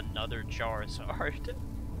pull another Charizard.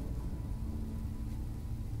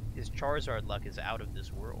 His Charizard luck is out of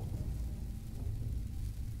this world.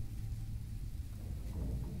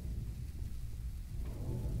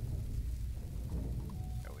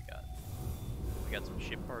 Oh, we got some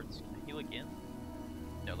ship parts. Can I heal again?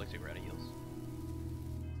 No, it looks like we're out of heals.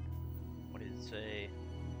 What did it say?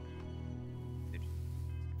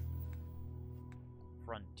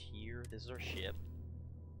 Frontier. This is our ship.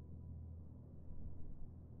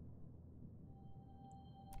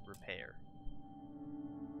 Repair.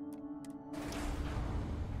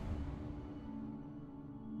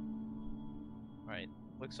 Alright,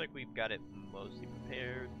 looks like we've got it mostly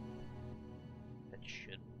prepared. That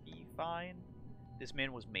should be fine. This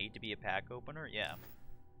man was made to be a pack opener? Yeah.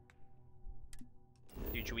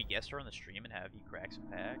 Dude, should we guest her on the stream and have you crack some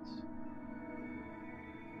packs?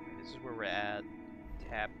 Okay, this is where we're at.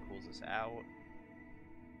 Tab pulls us out.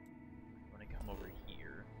 I'm gonna come over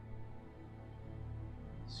here.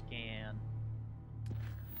 Scan.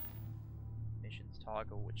 Missions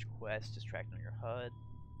toggle. Which quest is tracked on your HUD?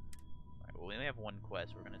 Alright, well, we only have one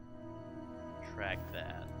quest. We're gonna track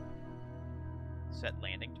that. Set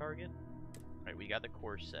landing target. Alright, we got the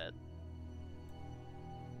course set.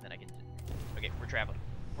 Then I can... Okay, we're traveling.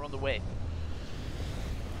 We're on the way.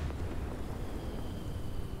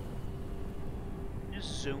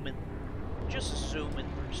 Just zooming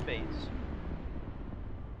through space.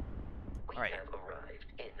 We have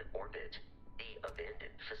arrived in orbit. The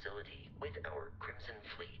abandoned facility with our Crimson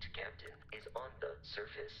Fleet captain is on the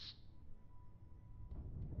surface.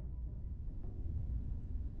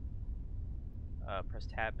 Press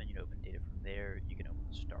tab menu to open data from there. You can open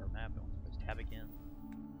the star map. I want to press tab again.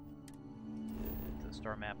 To the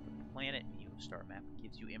star map of the planet. View of star map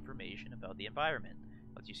gives you information about the environment.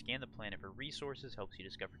 Lets you scan the planet for resources, helps you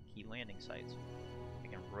discover key landing sites. You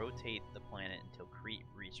can rotate the planet until Crete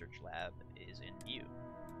Research Lab is in view.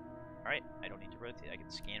 Alright, I don't need to rotate, I can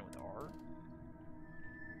scan with R.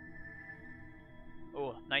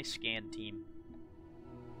 Oh, nice scan, team.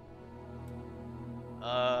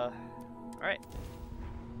 Alright.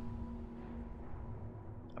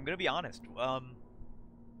 I'm gonna be honest,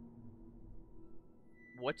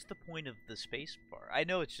 what's the point of the space bar? I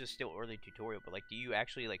know it's just still early tutorial, but like, do you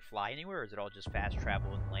actually like fly anywhere, or is it all just fast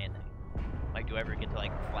travel and landing? Like, do I ever get to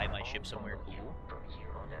like fly my ship somewhere cool?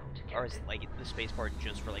 Or is like the space bar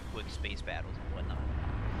just for like quick space battles and whatnot?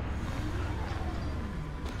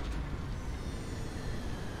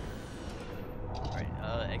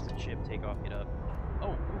 Alright, exit ship, take off, get up.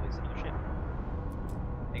 Oh, ooh, it's another ship.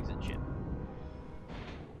 Exit ship.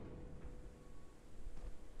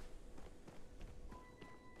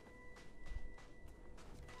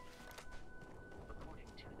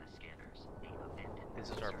 This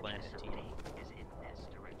is our planet, team.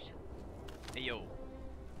 Hey, yo.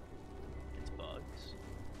 It's bugs.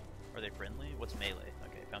 Are they friendly? What's melee?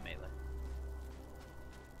 Okay, found melee.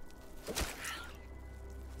 I'm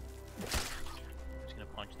just gonna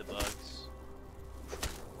punch the bugs.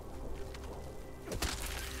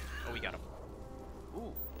 Oh, we got them.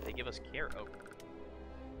 Ooh, they give us care. Oh.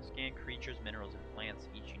 Scan creatures, minerals, and plants.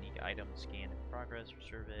 Each unique item scanned in progress for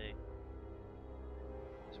survey.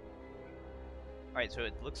 Alright, so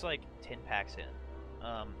it looks like 10 packs in.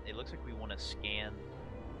 It looks like we want to scan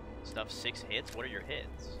stuff 6 hits. What are your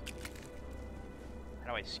hits?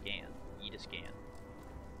 How do I scan? E to scan.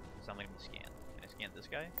 It's not letting me scan. Can I scan this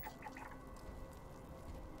guy?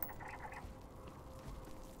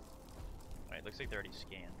 Alright, looks like they're already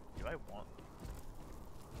scanned. Do I want...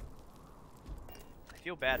 I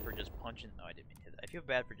feel bad for just punching... No, I didn't mean to hit that. I feel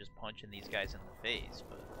bad for just punching these guys in the face,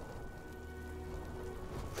 but...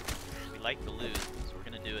 We like the loot, so we're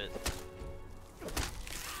gonna do it.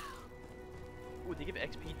 Ooh, they give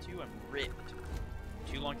XP too? I'm ripped.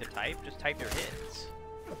 Too long to type? Just type your hits.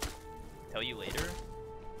 Tell you later?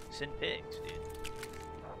 Send pigs, dude.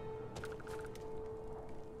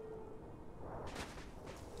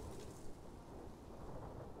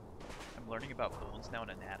 I'm learning about bones now in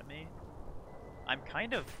anatomy. I'm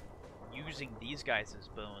kind of using these guys as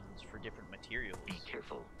bones for different materials. Be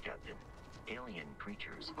careful, Captain. Alien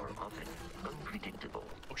creatures are often unpredictable.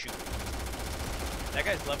 Oh shoot. That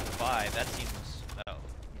guy's level 5. That seems... Oh,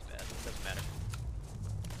 he's bad. Doesn't matter.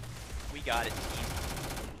 We got it, team.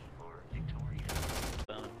 Or victorious.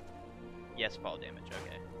 Bone. Yes, fall damage.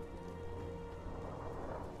 Okay.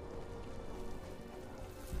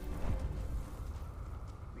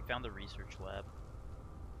 We found the research lab.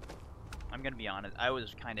 I'm gonna be honest. I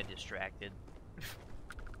was kind of distracted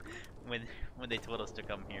when they told us to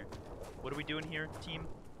come here. What are we doing here, team?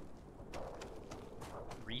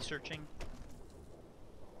 Researching?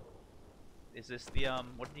 Is this the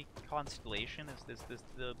what is the constellation? Is this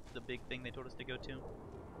the big thing they told us to go to?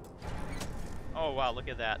 Oh wow, look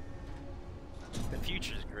at that. The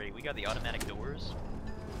future's great. We got the automatic doors.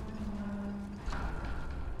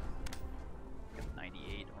 Got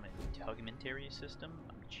 98 on a integumentary system.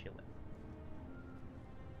 I'm chilling.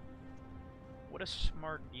 What a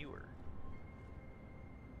smart viewer.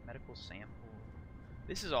 Medical sample.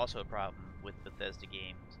 This is also a problem with Bethesda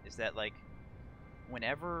games, is that like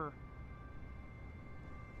whenever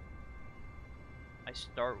I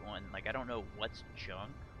start one, like I don't know what's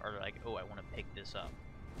junk, or like, oh, I want to pick this up.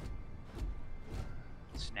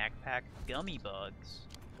 Snack pack, gummy bugs,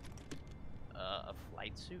 a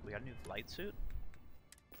flight suit. We got a new flight suit.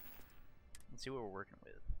 Let's see what we're working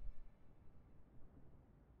with.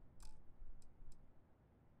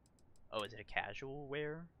 Oh, is it a casual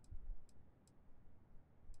wear?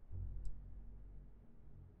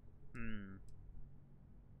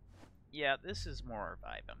 Yeah, this is more our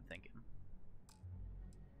vibe, I'm thinking.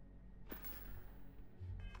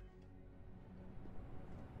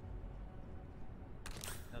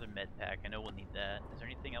 Another med pack. I know we'll need that. Is there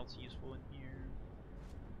anything else useful in here?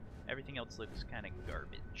 Everything else looks kind of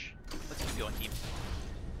garbage. Let's keep going, team.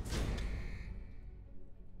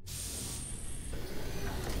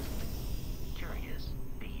 Curious.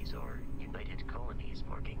 These are United Colonies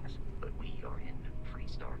markings, but we are in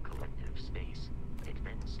Freestar Collective space. It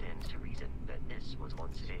then stands to reason that this was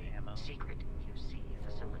once a ammo. Secret UC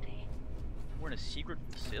facility. We're in a secret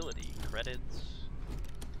facility. Credits.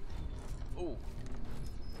 Oh.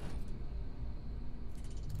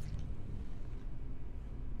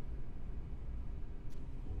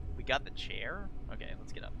 We got the chair? Okay,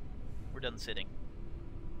 let's get up. We're done sitting.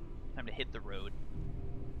 Time to hit the road.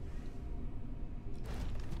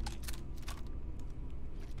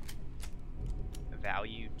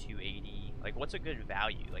 Value 280. Like, what's a good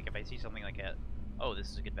value? Like, if I see something like that, oh,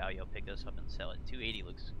 this is a good value, I'll pick this up and sell it. 280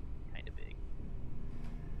 looks kind of big.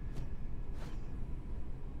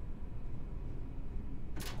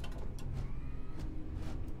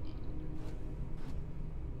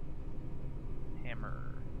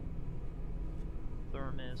 Hammer.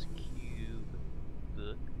 Thermos, cube,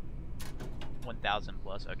 book. 1,000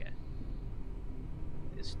 plus, okay.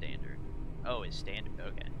 Is standard. Oh, it's standard,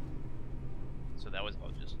 okay. So that was all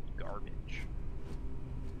just garbage.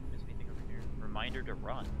 Is anything over here? Reminder to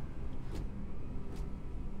run.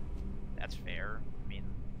 That's fair. I mean,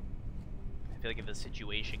 I feel like if a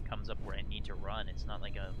situation comes up where I need to run, it's not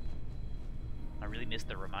like a... I really missed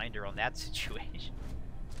the reminder on that situation.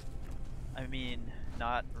 I mean,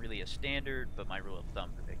 not really a standard, but my rule of thumb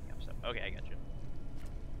for picking up stuff. Okay, I got you.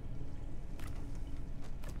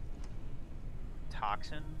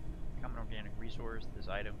 Toxin. Common organic resource. This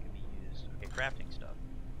item can be used. Okay, crafting stuff.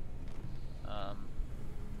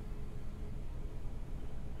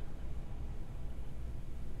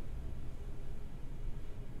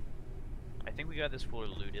 we got this floor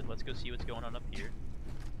looted. Let's go see what's going on up here.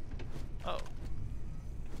 Oh.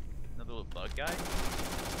 Another little bug guy?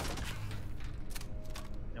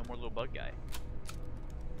 No more little bug guy.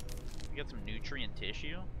 We got some nutrient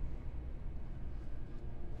tissue.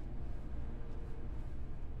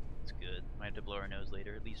 That's good. Might have to blow our nose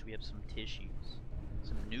later. At least we have some tissues.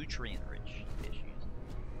 Some nutrient-rich tissues.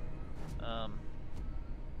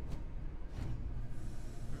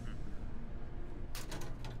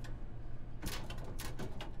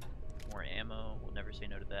 More ammo. We'll never say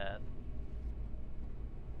no to that.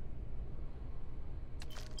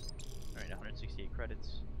 Alright, 168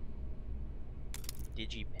 credits.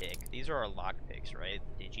 Digipick. These are our lock picks, right?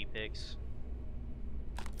 Digipicks.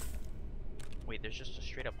 Wait, there's just a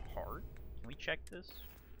straight up heart? Can we check this?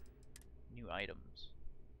 New items.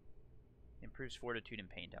 Improves fortitude and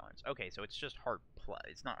pain tolerance. Okay, so it's just heart plus.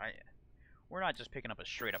 It's not. We're not just picking up a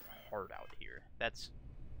straight up heart out here. That's,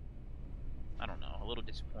 I don't know, a little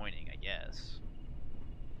disappointing, I guess.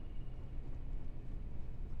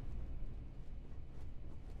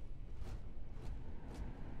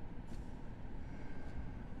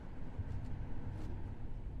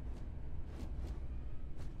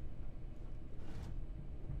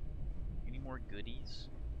 Any more goodies?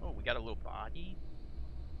 Oh, we got a little body.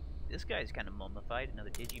 This guy's kind of mummified.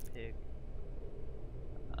 Another digipick.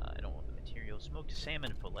 I don't want the material. Smoked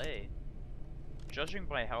salmon fillet. Judging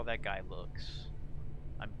by how that guy looks,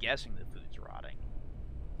 I'm guessing the food's rotting.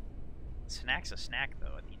 Snack's a snack,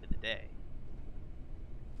 though, at the end of the day.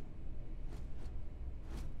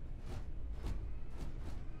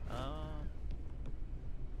 I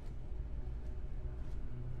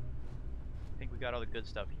think we got all the good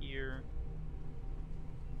stuff here.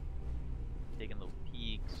 Taking little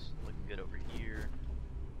peeks. Looking good over here.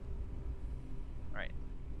 Alright.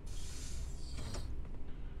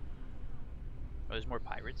 Oh, there's more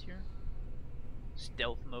pirates here?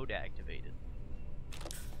 Stealth mode activated.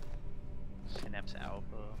 Synapse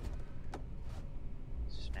Alpha.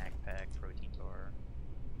 Snack pack, protein bar.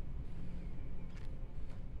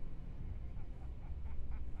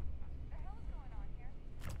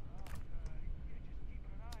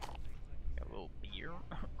 Got a little beer.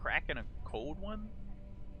 Cracking a cold one?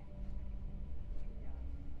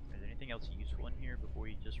 Is there anything else useful in here before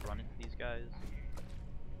you just run into these guys?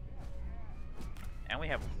 And we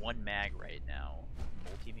have one mag right now.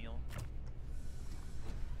 Multi-meal.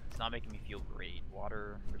 It's not making me feel great.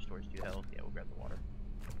 Water restores 2 health. Yeah, we'll grab the water.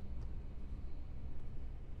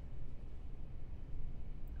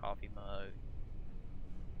 Coffee mug.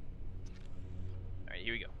 Alright,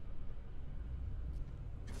 here we go.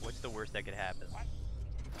 What's the worst that could happen?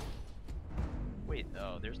 Wait,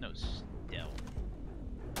 oh, there's no stealth.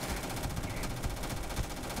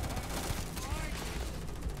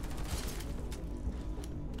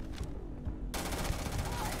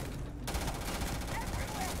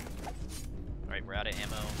 Alright, we're out of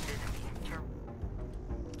ammo.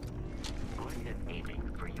 Go ahead aiming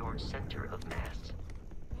for your center of mass.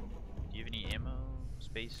 Do you have any ammo?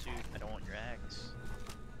 Spacesuit? I don't want your axe.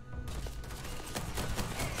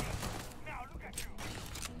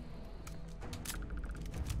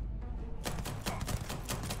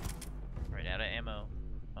 Right, out of ammo.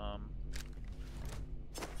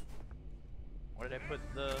 Where did I put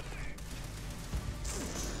the...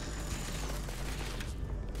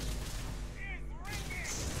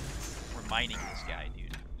 We're mining this guy,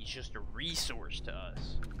 dude. He's just a resource to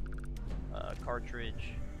us.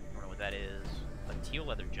 Cartridge. I don't know what that is. A teal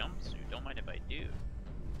leather jumpsuit. Don't mind if I do.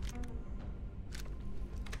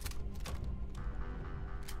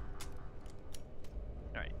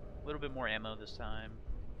 Alright. A little bit more ammo this time.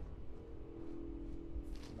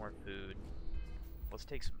 More food. Let's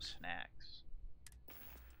take some snacks.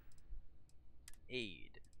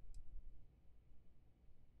 Aid.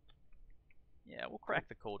 Yeah, we'll crack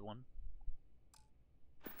the cold one.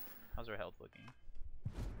 How's our health looking?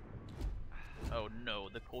 Oh no,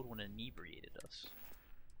 the cold one inebriated us.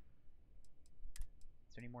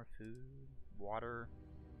 Is there any more food? Water.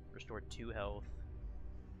 Restored 2 health.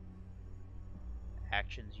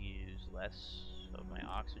 Actions use less of my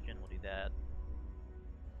oxygen. We'll do that.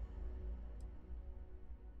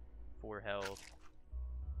 4 health.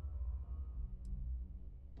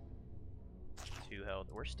 2 health.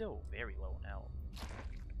 We're still very low on health.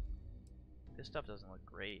 This stuff doesn't look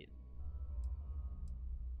great.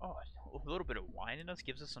 Oh, a little bit of wine in us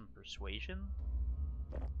gives us some persuasion?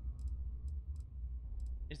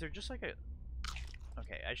 Is there just like a...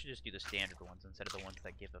 Okay, I should just do the standard ones instead of the ones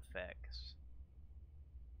that give effects.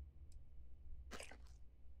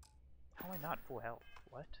 How am I not full health?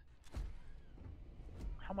 What?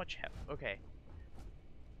 How much health? Okay.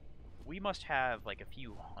 We must have like a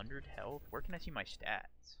few hundred health. Where can I see my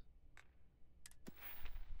stats?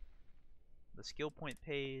 The skill point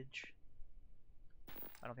page.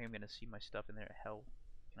 I don't think I'm gonna see my stuff in there. Health.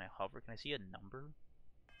 Can I hover? Can I see a number?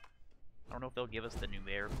 I don't know if they'll give us the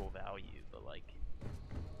numerical value, but like,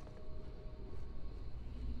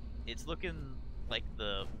 it's looking like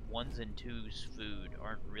the 1s and 2s food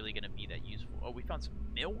aren't really gonna be that useful. Oh, we found some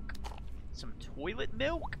milk. Some toilet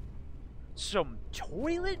milk? Some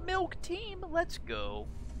toilet milk, team? Let's go.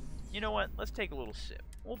 You know what? Let's take a little sip.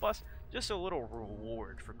 We'll bust just a little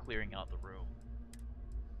reward for clearing out the room.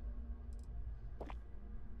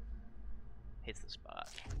 Hits the spot.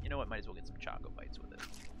 You know what? Might as well get some Choco Bites with it.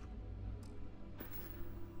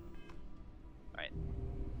 Alright.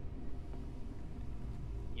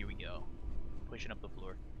 Here we go. Pushing up the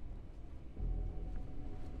floor.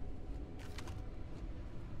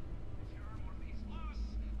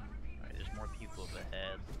 Alright, there's more people up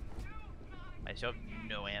ahead. I still have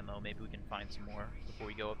no ammo. Maybe we can find some more before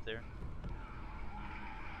we go up there.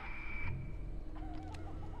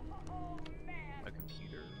 A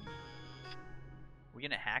computer. We're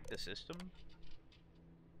gonna hack the system?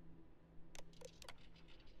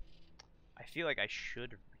 I feel like I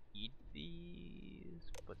should read these,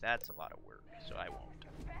 but that's a lot of work, so I won't.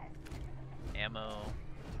 Ammo,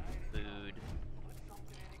 food.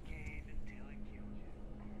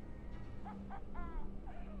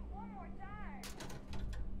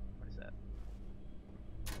 What is that?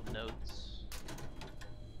 Notes.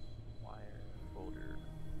 Wire, folder.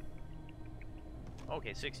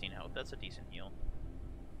 Okay, 16 health. That's a decent heal.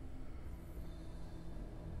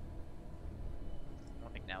 I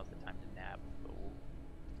don't think now's the time to nap, but we'll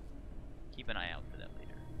keep an eye out for that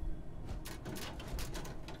later.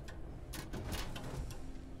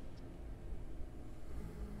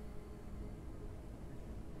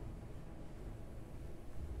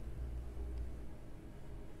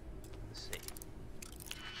 Let's see.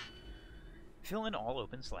 Fill in all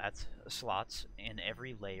open slots in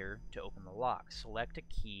every layer to open the lock. Select a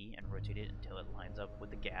key and rotate it until it lines up with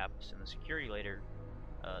the gaps in the security layer.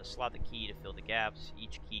 Slot the key to fill the gaps.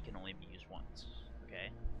 Each key can only be used once.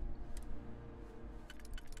 Okay.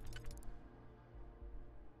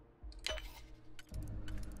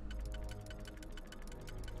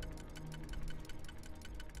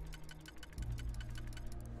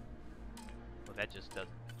 Well, that just doesn't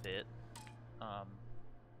fit.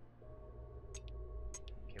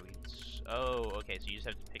 Okay, oh, okay, so you just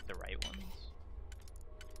have to pick the right ones.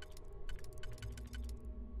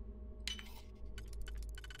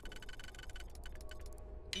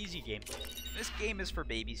 Easy game. This game is for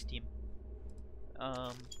babies, team.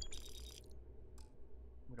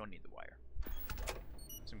 We don't need the wire.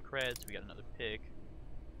 Some creds, we got another pick.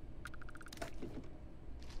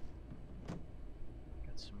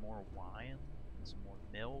 Got some more wine, and some more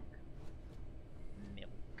milk. Milk.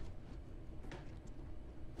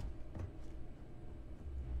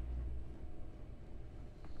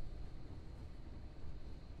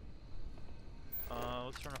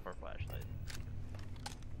 Let's turn off our flashlight.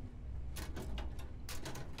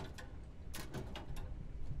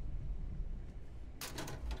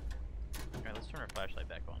 Alright, let's turn our flashlight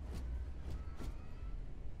back on.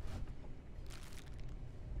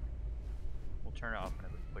 We'll turn it off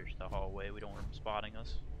whenever we push the hallway. We don't want them spotting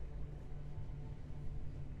us.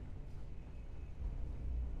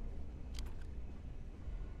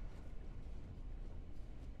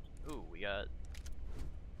 Ooh, we got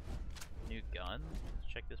a new gun.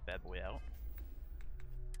 Let's check this bad boy out.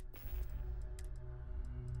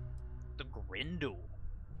 The Grindle.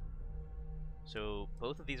 So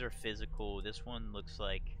both of these are physical. This one looks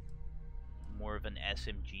like more of an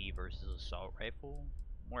SMG versus assault rifle.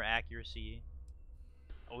 More accuracy.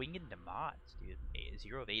 Oh, we can get into mods, dude.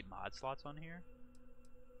 0 of 8 mod slots on here.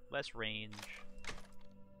 Less range.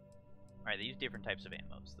 Alright, they use different types of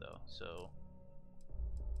ammos though, so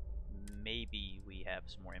maybe we have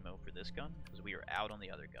some more ammo for this gun, because we are out on the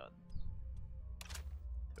other guns.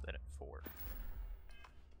 Throw that at 4.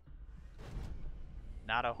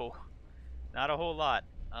 Not a whole lot.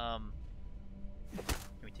 Can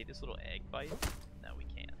we take this little egg bite? No, we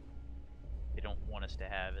can't. They don't want us to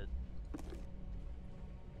have it.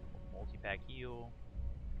 Multi-pack heal.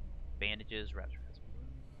 Bandages, wraps.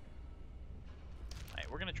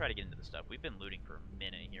 Alright, we're gonna try to get into the stuff. We've been looting for a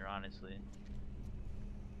minute here, honestly.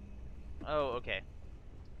 Oh, okay.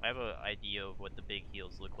 I have an idea of what the big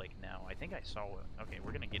heals look like now. I think I saw one. Okay,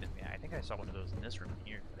 we're gonna get in. Yeah, I think I saw one of those in this room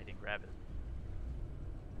here, but I didn't grab it.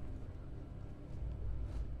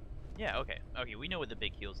 Yeah, okay. Okay, we know what the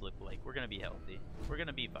big heals look like. We're gonna be healthy. We're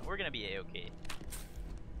gonna be fine. We're gonna be A-okay.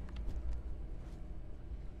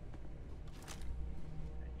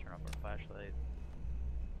 Turn off our flashlight.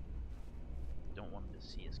 Don't want them to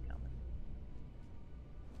see us coming.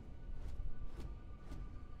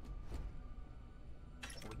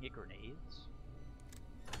 We can get grenades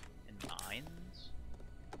and mines.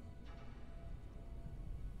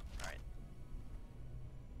 Alright.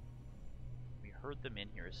 We heard them in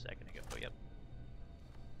here a second ago. Oh, yep.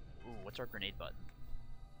 Ooh, what's our grenade button?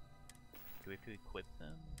 Do we have to equip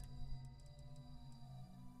them?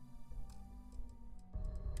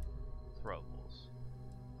 Throwables.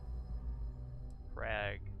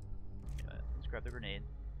 Frag. Let's grab the grenade.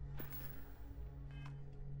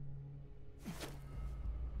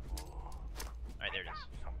 Alright, there it is.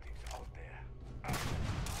 Something's out there.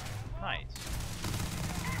 Nice.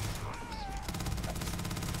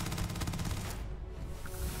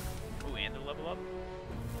 Ooh, and to level up?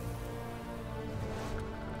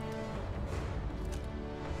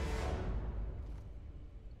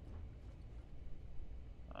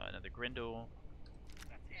 Another Grindle.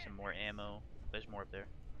 Some more ammo. There's more up there.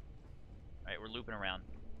 Alright, we're looping around.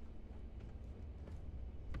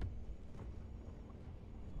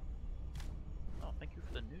 Oh, thank you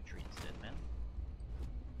for the nutrients then, man.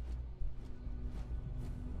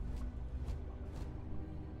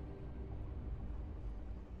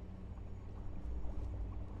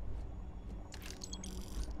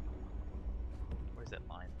 Where's that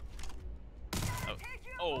line? Oh,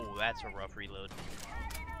 oh, that's a rough reload.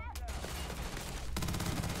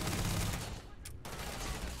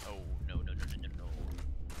 Oh, no, no, no, no, no, no.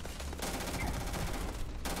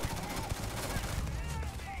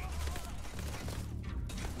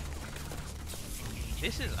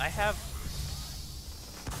 This is, I have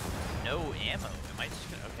no ammo. Am I just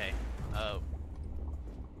gonna, okay.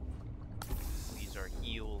 These are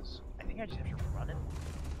heals. I think I just have to run it.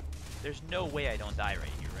 There's no way I don't die right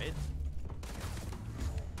here, right?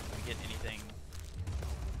 Can we get anything?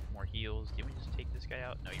 More heals. Didn't we just take this guy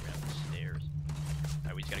out? No, you ran up the stairs.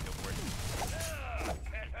 Alright, we just gotta go for it.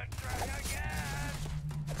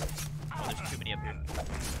 Oh, there's too many up here.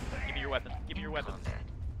 Give me your weapon. Give me your weapon.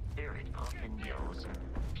 Barrett often yells.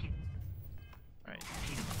 Alright.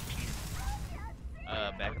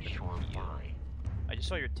 Back up in the field. I just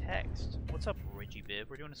saw your text. What's up, Reggie Biv?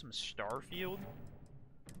 We're doing some Starfield?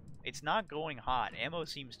 It's not going hot. Ammo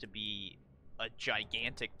seems to be a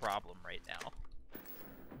gigantic problem right now.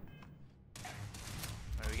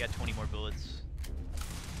 Alright, we got 20 more bullets.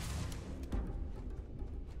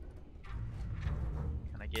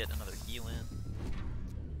 Can I get another heal in?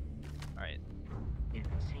 Alright. It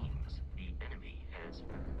seems the enemy has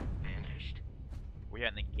vanished. We're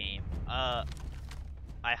in the game. I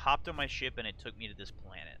hopped on my ship and it took me to this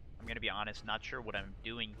planet. I'm gonna be honest, not sure what I'm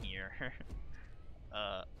doing here.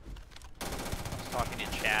 I was talking in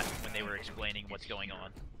chat when they were explaining what's going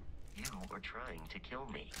on. You were trying to kill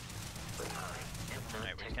me, but I am not.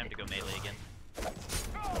 Alright, it's time to go melee again.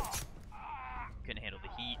 Couldn't handle the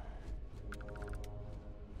heat.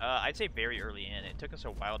 I'd say very early in. It took us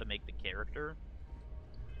a while to make the character.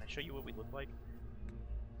 Can I show you what we look like?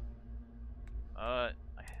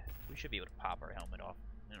 We should be able to pop our helmet off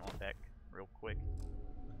and on back real quick.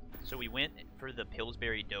 So we went for the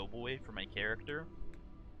Pillsbury Doughboy for my character.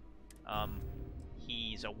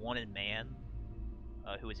 He's a wanted man.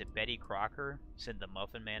 Who is it? Betty Crocker sent the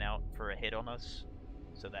Muffin Man out for a hit on us.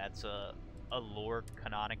 So that's a lore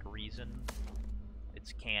canonic reason.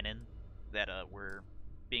 It's canon that we're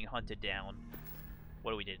being hunted down.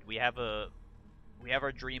 What do we did? We have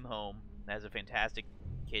our dream home that has a fantastic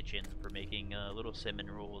kitchen for making little cinnamon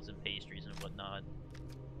rolls and pastries and whatnot.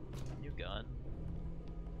 New gun.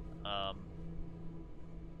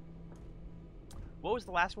 What was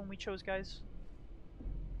the last one we chose, guys?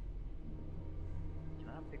 Can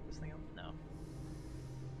I not pick this thing up? No.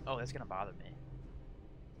 Oh, that's gonna bother me.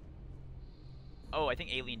 Oh, I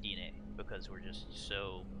think alien DNA, because we're just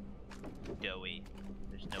so doughy.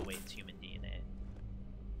 There's no way it's human DNA.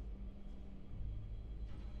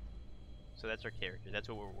 So that's our character. That's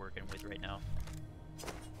what we're working with right now.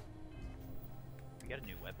 We got a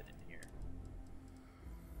new weapon in here.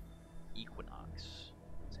 Equinox.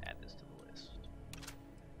 Let's add this to the list.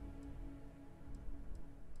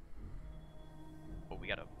 Oh, we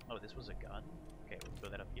got a... Oh, this was a gun? Okay, we'll throw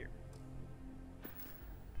that up here.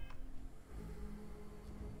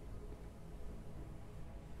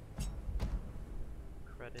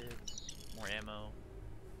 Credits. More ammo.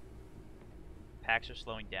 Packs are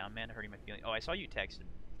slowing down, man. Hurting my feelings. Oh, I saw you texted.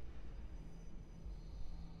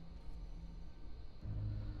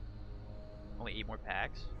 Only 8 more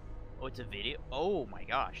packs? Oh, it's a video? Oh my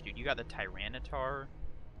gosh, dude. You got the Tyranitar.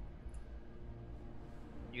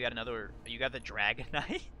 You got another... You got the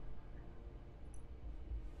Dragonite?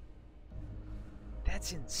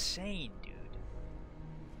 That's insane, dude.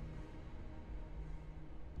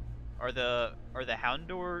 Are the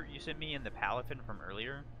Houndor you sent me and the Palafin from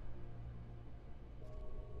earlier?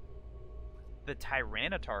 The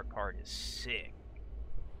Tyranitar card is sick.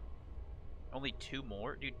 Only 2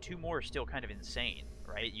 more? Dude, 2 more are still kind of insane,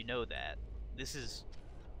 right? You know that. This is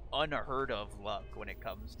unheard of luck when it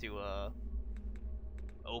comes to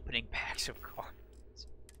opening packs of cards.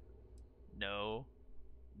 No.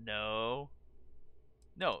 No.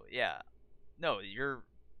 No, yeah. No, you're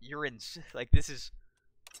in, like, this is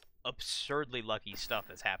absurdly lucky stuff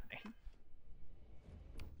that's happening.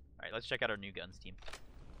 Alright, let's check out our new guns team.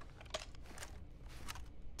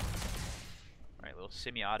 Alright, little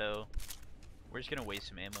semi-auto. We're just gonna waste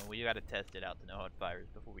some ammo. We gotta test it out to know how it fires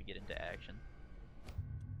before we get into action.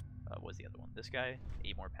 What's the other one? This guy?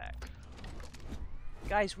 8 more packs.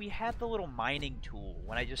 Guys, we had the little mining tool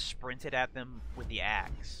when I just sprinted at them with the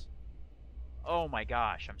axe. Oh my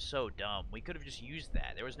gosh, I'm so dumb. We could have just used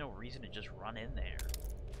that. There was no reason to just run in there.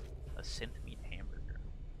 A synth meat hamburger.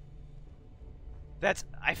 That's...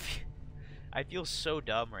 I feel so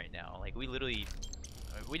dumb right now. Like, we literally...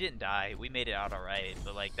 We didn't die. We made it out alright.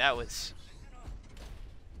 But, like, that was...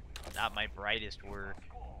 not my brightest work.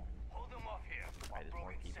 Why, there's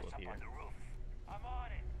more people up here. I'm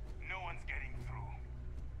on it. No one's getting through.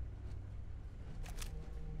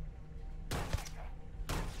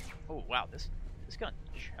 Oh, wow, this gun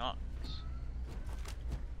chunks.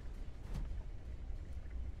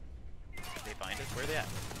 Did they find us? Where are they at?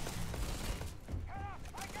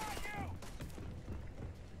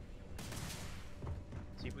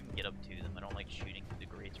 See if we can get up to them. I don't like shooting through the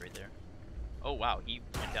grates right there. Oh, wow, he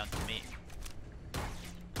went down to me.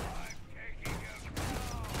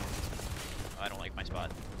 I don't like my spot.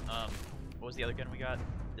 What was the other gun we got?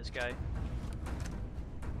 This guy?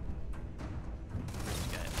 This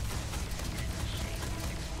guy.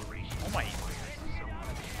 Oh my...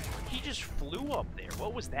 He just flew up there.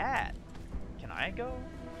 What was that? Can I go?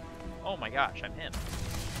 Oh my gosh, I'm him.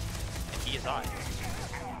 And he is I.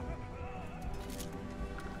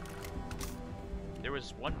 There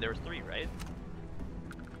was 3, right?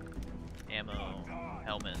 Ammo,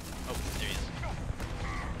 helmet. Oh, there he is.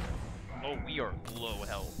 Oh, we are low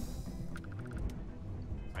health.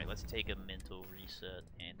 Alright, let's take a mental reset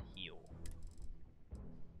and heal.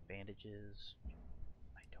 Bandages.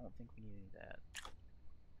 I don't think we need any of that.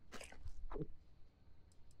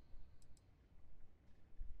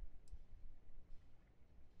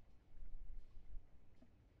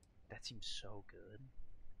 That seems so good.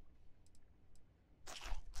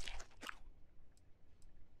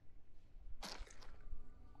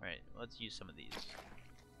 Alright, let's use some of these.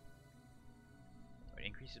 It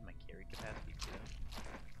increases my carry capacity too.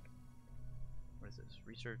 What is this?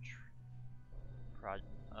 Research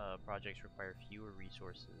projects require fewer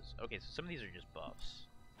resources. Okay, so some of these are just buffs.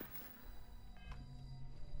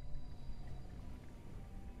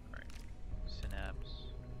 Alright.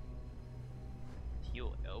 Synapse.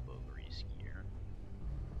 Teal elbow grease gear.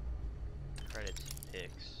 Credits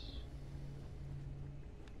picks.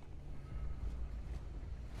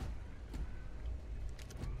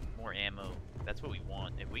 More ammo. That's what we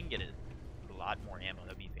want. If we can get a lot more ammo,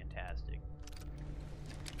 that'd be fantastic.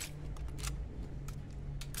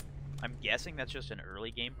 I'm guessing that's just an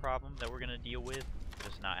early game problem that we're gonna deal with,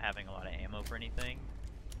 just not having a lot of ammo for anything.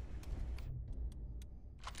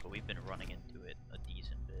 But we've been running into it a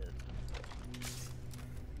decent bit.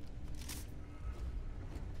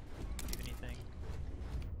 Do anything?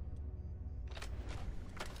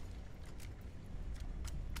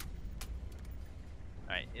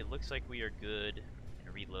 Alright, it looks like we are good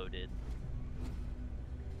and reloaded.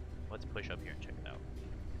 Let's push up here and check it out.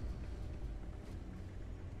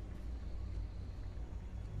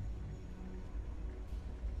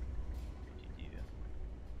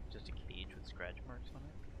 Just a cage with scratch marks on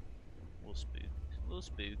it. A little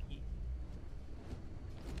spooky.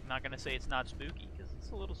 I'm not gonna say it's not spooky, because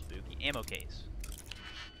it's a little spooky. Ammo case.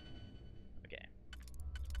 Okay.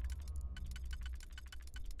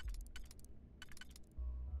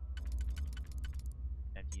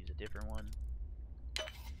 Have to use a different one.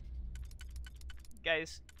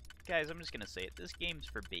 Guys, I'm just gonna say it. This game's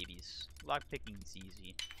for babies. Lockpicking is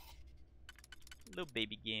easy. Little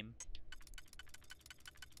baby game.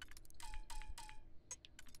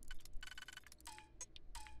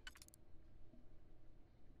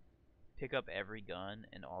 Pick up every gun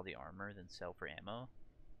and all the armor, then sell for ammo.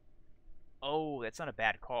 Oh, that's not a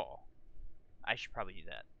bad call. I should probably do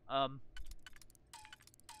that.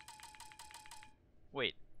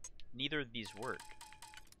 Wait, neither of these work.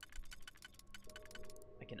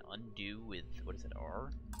 I can undo with, what is it,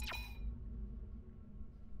 R?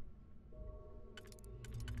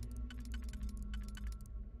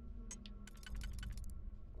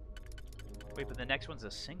 Wait, but the next one's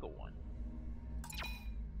a single one.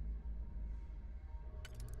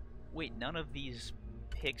 Wait, none of these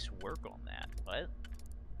picks work on that. What?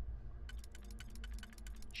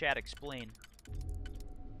 Chat, explain.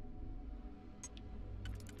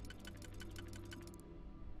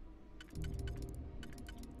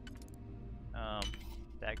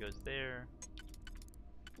 That goes there.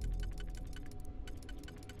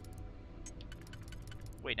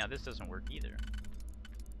 Wait, now this doesn't work either.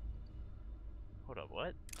 Hold up,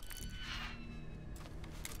 what?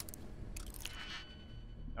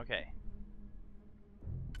 Okay.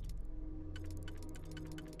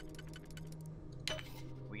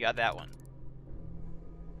 We got that one.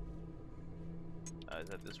 Is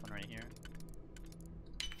that this one right here?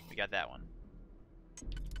 We got that one.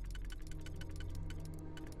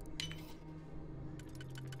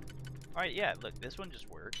 Alright, yeah, look, this one just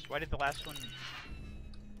works. Why did the last one...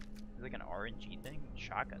 Is like an RNG thing?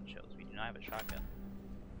 Shotgun shells. We do not have a shotgun.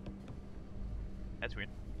 That's weird.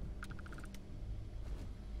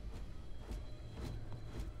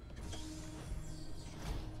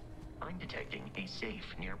 I'm detecting a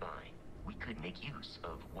safe nearby. We could make use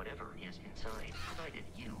of whatever is inside, provided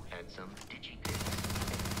you had some digipicks.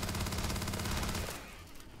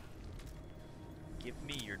 Give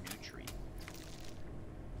me your nutri.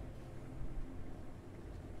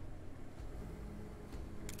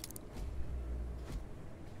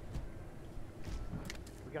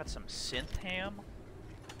 We got some synth ham.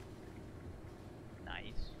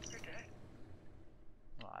 Nice.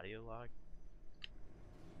 Audio log.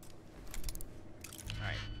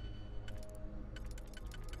 Alright.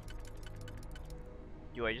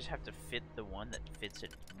 Do I just have to fit the one that fits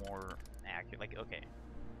it more accurate? Like, okay.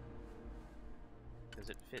 Does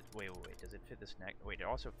it fit? Wait. Does it fit this next? Wait, it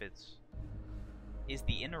also fits. Is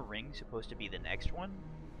the inner ring supposed to be the next one?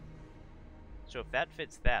 So if that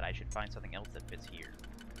fits that, I should find something else that fits here.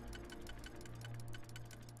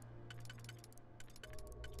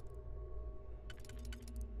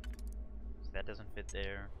 So that doesn't fit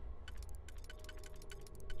there.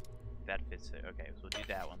 That fits there. Okay, so we'll do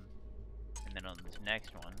that one. And then on this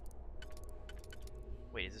next one...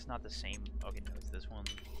 Wait, is this not the same? Okay, no, it's this one.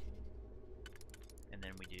 And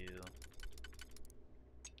then we do...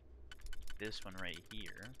 this one right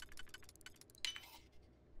here.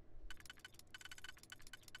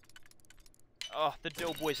 Oh, the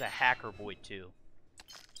Doughboy's a hacker boy, too.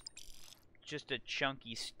 Just a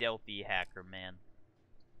chunky, stealthy hacker, man.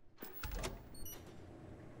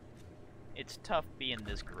 It's tough being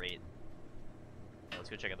this great. Let's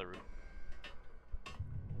go check out the roof.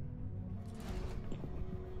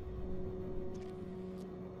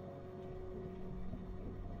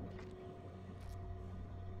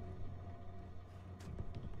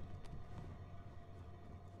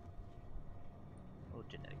 Little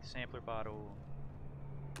genetic sampler bottle.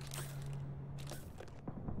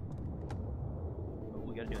 Oh,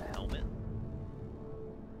 we gotta do a helmet.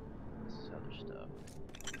 This is other stuff.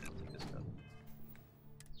 Let's take this stuff.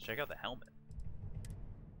 Let's check out the helmet.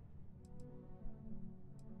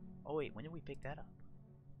 Oh wait, when did we pick that up?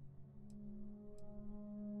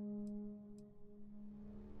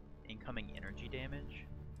 Incoming energy damage?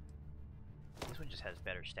 This one just has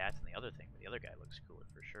better stats than the other thing, but the other guy looks cooler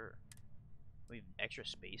for sure. We have extra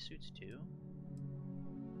spacesuits too?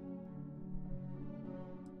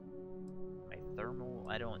 My thermal?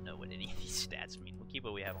 I don't know what any of these stats mean. We'll keep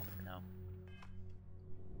what we have on for now.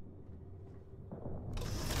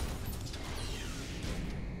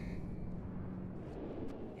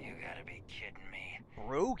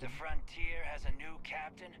 Broken. The Frontier has a new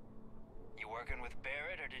captain? You working with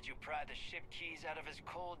Barrett, or did you pry the ship keys out of his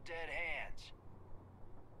cold, dead hands?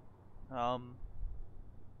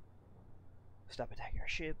 Stop attacking our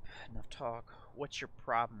ship. Enough talk. What's your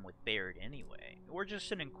problem with Barrett anyway? We're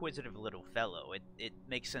just an inquisitive little fellow. It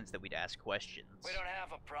makes sense that we'd ask questions. We don't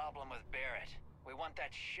have a problem with Barrett. We want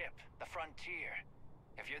that ship, the Frontier.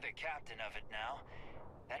 If you're the captain of it now,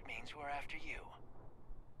 that means we're after you.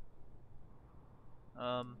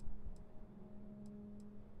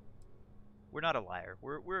 We're not a liar.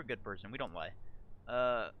 We're a good person. We don't lie.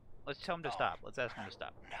 Let's tell him to stop. Let's ask him to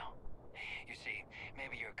stop. No. You see,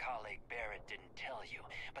 maybe your colleague Barrett didn't tell you,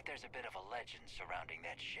 but there's a bit of a legend surrounding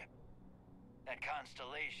that ship. That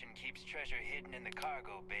constellation keeps treasure hidden in the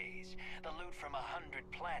cargo bays. The loot from 100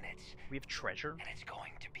 planets. We have treasure? And it's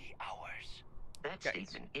going to be ours. That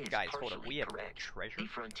statement is hold on. We have correct. Treasure? The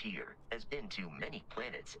Frontier has been to many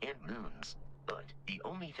planets and moons, but the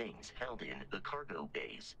only things held in the cargo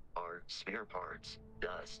bays are spare parts,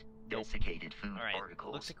 dust, desiccated food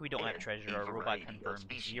particles. Looks like we don't have treasure. Our robot confirmed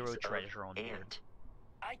 0 treasure on board.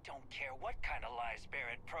 I don't care what kind of lies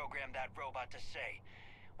Barrett programmed that robot to say.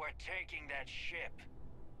 We're taking that ship.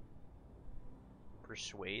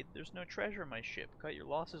 Persuade? There's no treasure in my ship. Cut your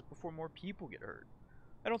losses before more people get hurt.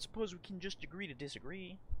 I don't suppose we can just agree to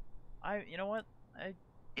disagree. You know what?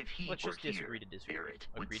 If he let's were just disagree here, to disagree. Barrett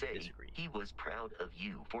would Agree say to disagree. he was proud of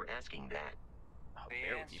you for asking that. Oh, The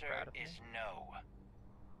Barrett would be proud answer of me. is no.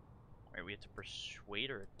 Alright, we have to persuade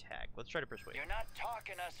or attack. Let's try to persuade. You're not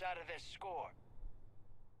talking us out of this score.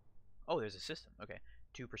 Oh, there's a system. Okay.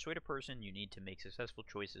 To persuade a person, you need to make successful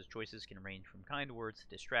choices. Choices can range from kind words to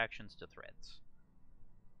distractions to threats.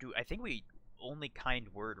 I think we only kind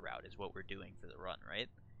word route is what we're doing for the run, right?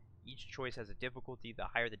 Each choice has a difficulty. The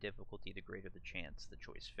higher the difficulty, the greater the chance the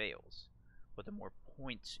choice fails. But the more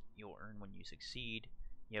points you'll earn when you succeed.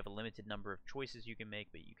 You have a limited number of choices you can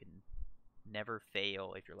make, but you can never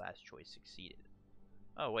fail if your last choice succeeded.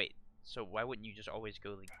 Oh, wait. So why wouldn't you just always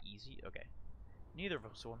go, like, easy? Okay. Neither of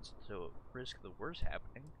us wants to risk the worst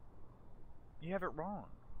happening. You have it wrong.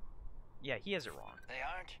 Yeah, he has it wrong. They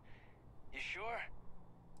aren't? You sure?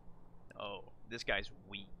 Oh, this guy's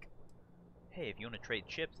weak. Hey, if you want to trade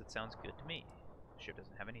ships, that sounds good to me. The ship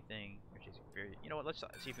doesn't have anything. You know what? Let's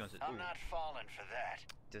see if he wants to. I'm not falling for that.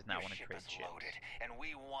 Does not Your want to ship trade is ships. loaded, and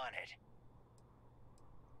we want it.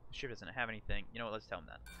 The ship doesn't have anything. You know what? Let's tell him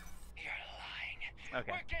that. You're lying.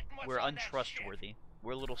 Okay. We're getting what's We're on that untrustworthy. ship.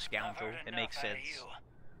 We're a little scoundrel. I've heard It makes enough out of sense. you.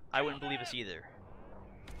 I wouldn't believe us either.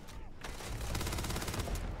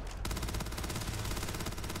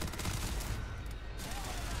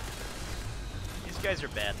 These guys are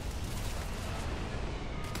bad.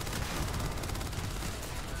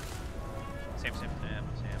 Sam.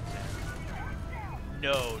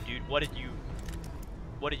 No, dude, what did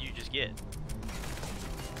you just get?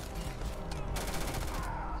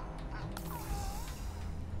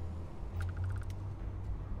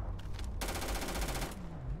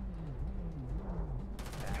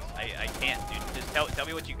 I can't, dude. Just tell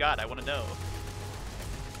me what you got. I want to know.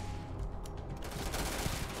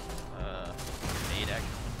 Grenade action.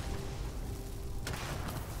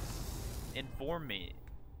 Inform me.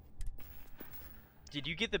 Did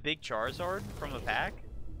you get the big Charizard from a pack?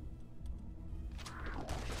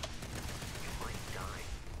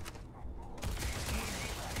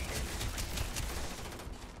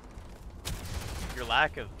 Your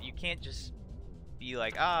lack of... You can't just be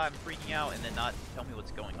like, ah, I'm freaking out, and then not tell me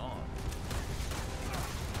what's going on.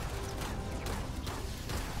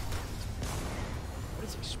 What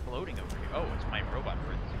is exploding over here? Oh, it's my robot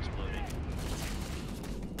bird that's exploding.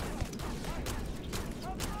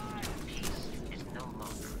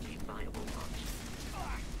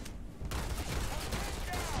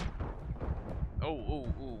 Oh,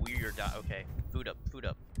 we are dying. Okay, food up.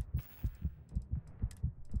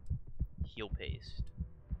 Heal paste.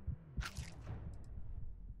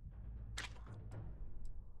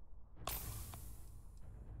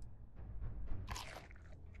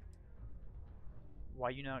 Why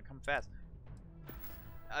you not come fast?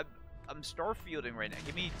 I'm starfielding right now.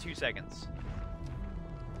 Give me 2 seconds.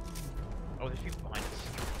 Oh, there's people behind us.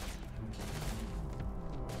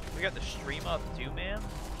 We got the stream up too, man.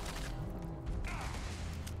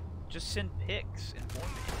 Just send pics and inform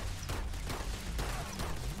me.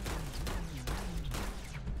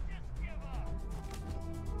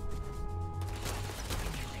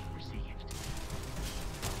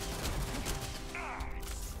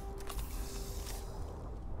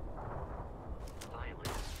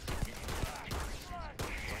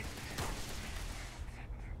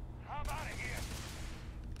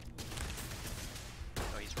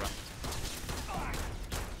 Oh, he's running.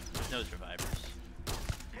 There's no survivors.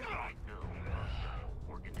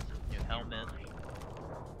 New helmet.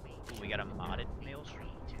 Ooh, we got a modded maelstrom.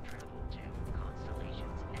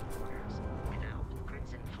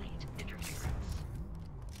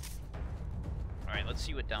 Alright, let's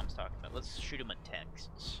see what Dom's talking about. Let's shoot him a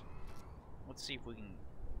texts. Let's see if we can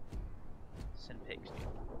send pics, dude.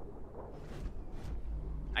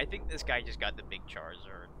 I think this guy just got the big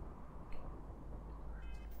Charizard.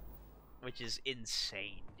 Which is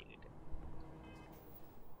insane, dude.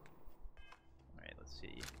 Alright, let's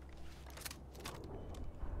see.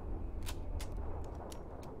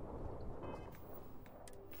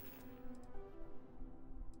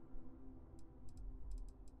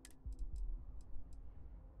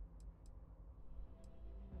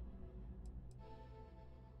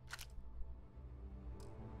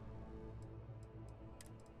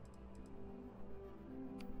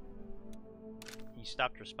 He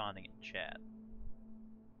stopped responding in chat.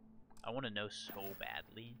 I want to know so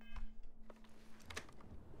badly.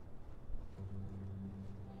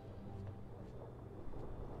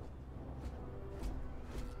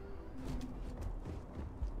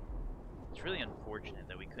 It's really unfortunate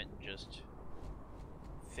that we couldn't just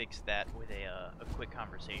fix that with a quick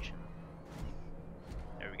conversation.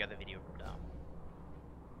 There, we got the video from Dom.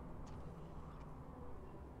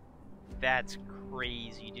 That's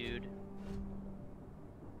crazy, dude.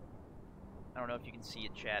 I don't know if you can see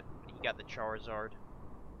it, chat, but he got the Charizard.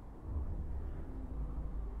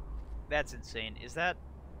 That's insane. Is that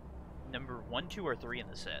number 1, 2, or 3 in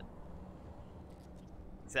the set?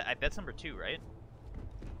 Is that, that's number 2, right?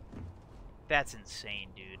 That's insane,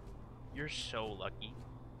 dude. You're so lucky.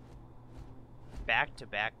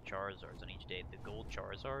 Back-to-back Charizards on each day. The gold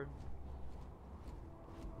Charizard.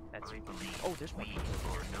 That's... Oh, there's one.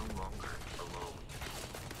 Are no longer alone.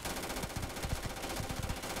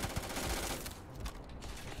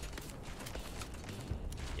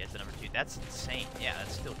 Yeah, it's the number 2. That's insane. Yeah,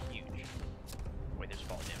 that's still huge. Wait, there's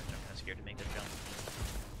fall damage. I'm kind of scared to make that jump.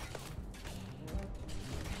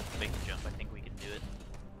 Make the jump. I think we can do it.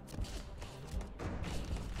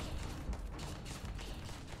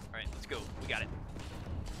 Alright, let's go. We got it.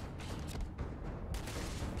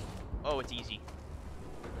 Oh, it's easy.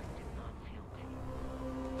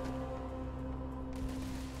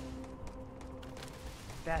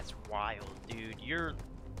 That's wild, dude. Your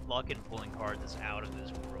luck in pulling cards is out of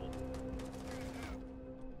this world.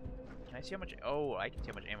 Can I see how much... Oh, I can see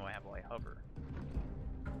how much ammo I have while I hover.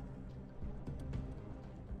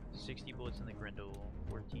 60 bullets in the Grendel,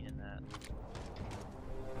 14 in that.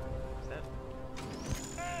 Is that...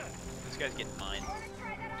 This guy's getting mine.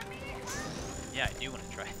 Yeah, I do want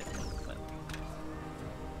to try that, but...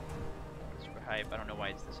 Super hype. I don't know why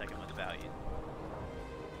it's the second one's value.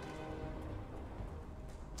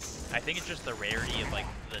 I think it's just the rarity of, like,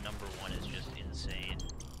 the number 1 is just insane.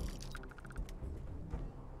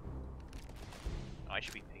 Oh, I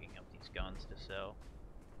should be picking up these guns to sell.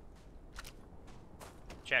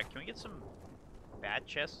 Chat, can we get some bad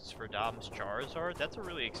chests for Dom's Charizard? That's a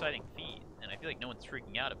really exciting feat, and I feel like no one's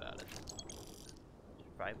freaking out about it.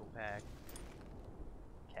 Survival pack.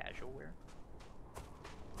 Casual wear.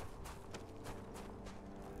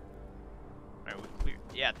 Alright, we cleared.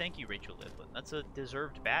 Yeah, thank you, Rachel Livlin. That's a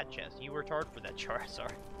deserved bad chest. You worked hard for that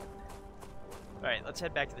Charizard. Alright, let's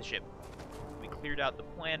head back to the ship. We cleared out the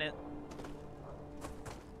planet.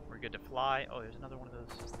 We're good to fly. Oh, there's another one of those.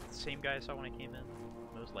 Is that the same guy I saw when I came in?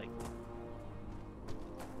 Most likely.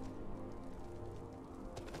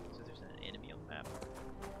 So there's an enemy on the map.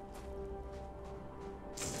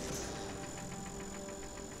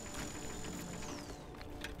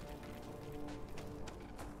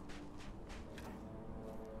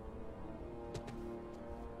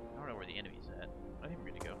 I don't know where the enemy's at. I think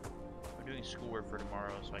we're good to go. I'm doing schoolwork for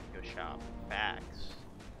tomorrow so I can go shop. Facts.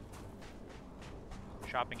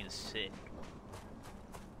 Shopping is sick.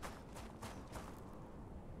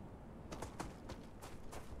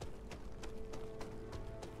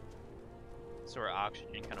 So our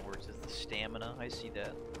oxygen kind of works as the stamina. I see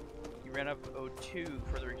that. You ran up O2.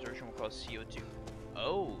 Further exertion will cause CO2.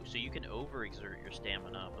 Oh, so you can overexert your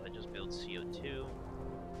stamina, but that just builds CO2.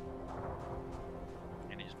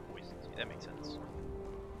 And it just poisons you. That makes sense.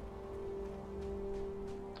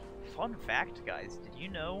 Fun fact, guys. Did you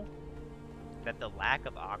know that the lack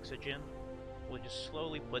of oxygen will just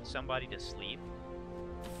slowly put somebody to sleep?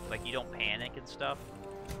 Like, you don't panic and stuff.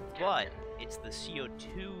 But it's the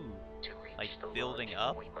CO2 like building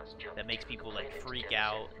up that makes people like freak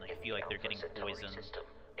out and like feel like they're getting poisoned,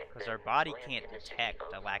 because our body can't detect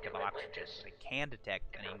a lack of oxygen. It can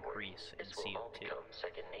detect an increase in CO2.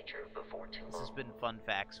 This has been Fun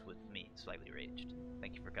Facts with me, Slightly Raged.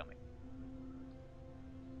 Thank you for coming.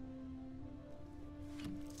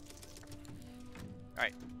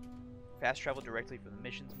 Alright, fast travel directly from the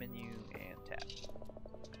missions menu and tap.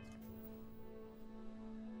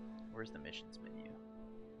 Where's the missions menu?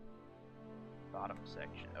 Bottom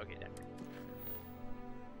section. Okay, down here.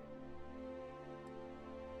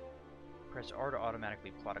 Press R to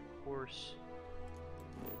automatically plot a course.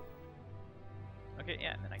 Okay,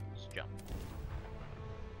 yeah, and then I can just jump.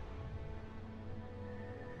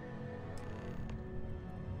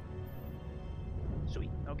 Sweet.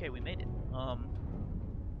 Okay, we made it.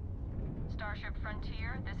 Starship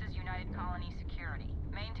Frontier, this is United Colony Security.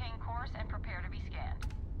 Maintain course and prepare to be scanned.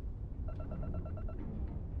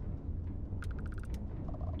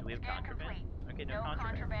 Do we have Scan contraband? complete. Okay, no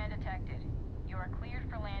contraband. Contraband detected. You are cleared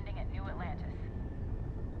for landing at New Atlantis.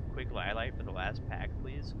 Quick lilac for the last pack,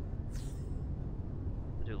 please.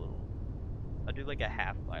 I'll do like a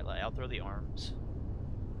half lilac. I'll throw the arms.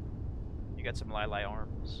 You got some lilac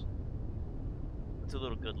arms. It's a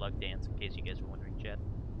little good luck dance in case you guys were wondering, chat.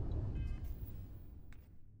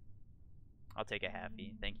 I'll take a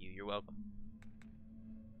halfie. Thank you. You're welcome.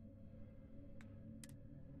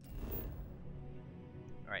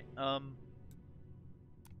 Alright,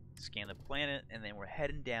 scan the planet, and then we're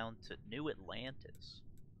heading down to New Atlantis.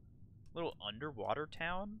 Little underwater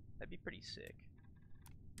town? That'd be pretty sick.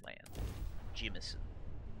 Land. Jimison.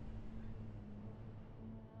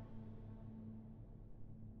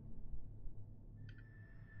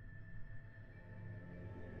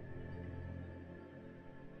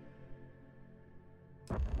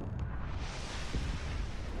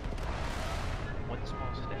 One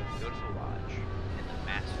small step. Go to the lodge. And the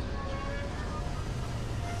master.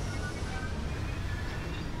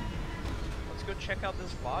 Let's go check out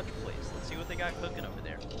this lodge place. Let's see what they got cooking over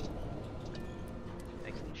there.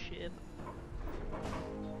 Next ship.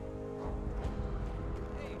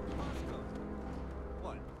 Hey, Moscow.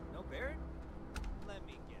 What? No Barrett? Let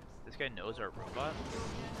me guess. This guy knows our robot.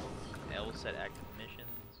 L set active missions.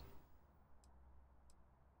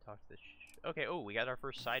 Talk to this. Okay, oh, we got our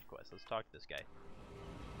first side quest. Let's talk to this guy.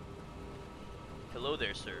 Hello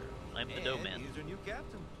there, sir. I'm the dough man. Here's your new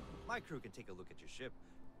captain. My crew can take a look at your ship,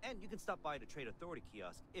 and you can stop by the Trade Authority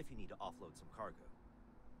kiosk if you need to offload some cargo.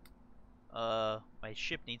 My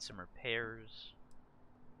ship needs some repairs.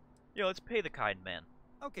 Yeah, let's pay the kind man.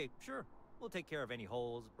 Okay, sure. We'll take care of any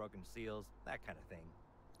holes, broken seals, that kind of thing.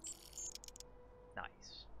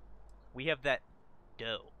 Nice. We have that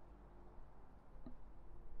dough.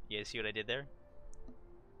 You guys see what I did there?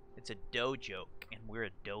 It's a dough joke, and we're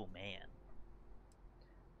a dough man.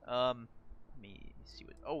 Let me see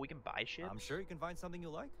what. Oh, we can buy ships? I'm sure you can find something you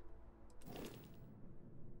like.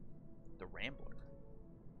 The Rambler.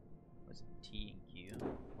 What's it? T and Q?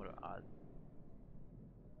 What an odd.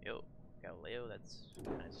 Yo, Galileo, that's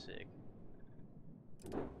kind of sick.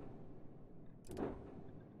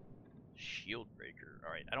 Shield Breaker.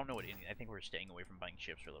 Alright, I don't know what any. I think we're staying away from buying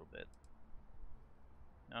ships for a little bit.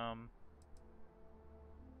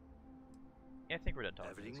 Yeah, I think we're done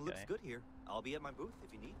talking to this guy. Everything looks good here. I'll be at my booth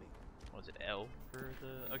if you need me. What was it, L for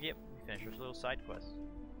the... Okay, yep, we finished our little side quest.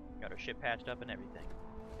 Got our ship patched up and everything.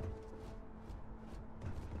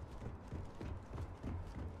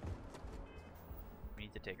 We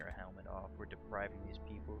need to take our helmet off. We're depriving these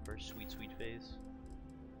people of our sweet, sweet face.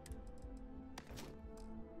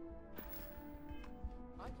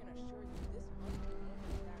 I can assure you this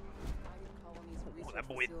Oh, that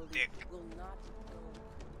boy thick. Will not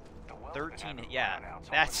 13, yeah,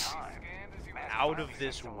 that's out of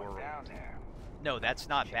this world. No, that's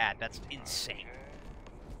not bad. That's insane.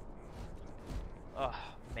 Oh,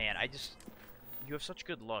 man, you have such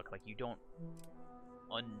good luck. Like, you don't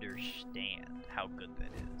understand how good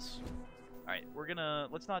that is. Alright,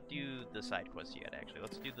 let's not do the side quest yet, actually.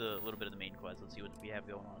 Let's do the little bit of the main quest. Let's see what we have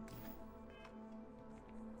going on.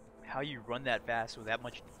 How you run that fast with that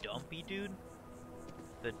much dumpy, dude?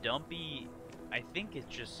 The dumpy... I think it's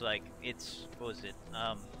just like, what was it?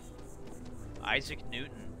 Isaac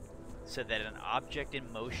Newton said that an object in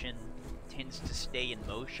motion tends to stay in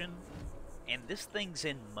motion, and this thing's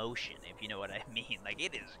in motion, if you know what I mean. Like,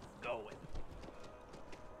 it is going.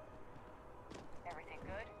 Everything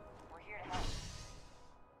good? We're here to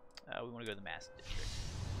help. We want to go to the Mass District.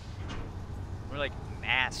 We're like,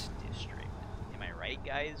 Mass District. Am I right,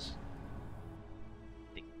 guys?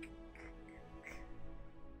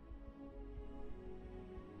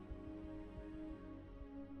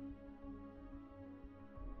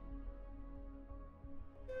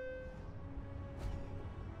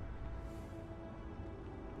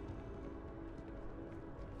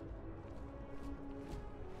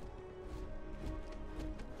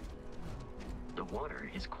 The water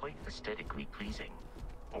is quite aesthetically pleasing,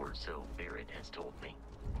 or so Barrett has told me.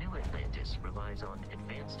 New Atlantis relies on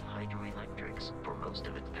advanced hydroelectrics for most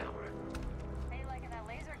of its power. How you liking that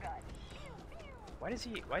laser gun? Why is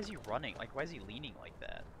he running? Like, why is he leaning like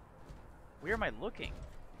that? Where am I looking?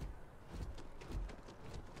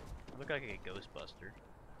 I look like a Ghostbuster.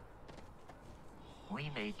 We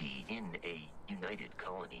may be in a United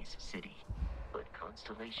Colonies city, but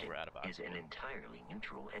Constellation is an entirely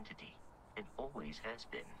neutral entity, and always has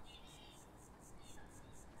been.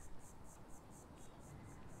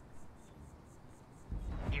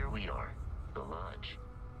 Here we are, the lodge.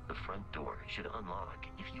 The front door should unlock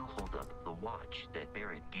if you hold up the watch that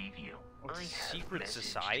Barrett gave you. I Secret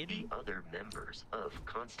society? The other members of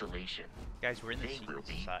Constellation. Guys, we're in the secret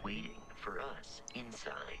society. They will be waiting for us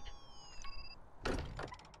inside.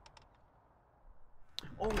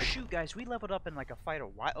 Oh shoot, guys, we leveled up in like a fight.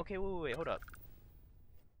 Why? Okay, wait, hold up.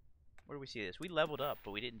 Where do we see this? We leveled up,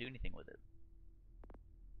 but we didn't do anything with it.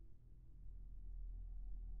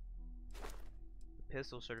 The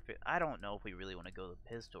pistol certificate. I don't know if we really want to go the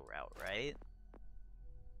pistol route, right?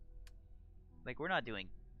 Like, we're not doing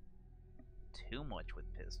too much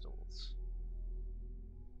with pistols.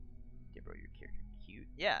 Bro, your character cute.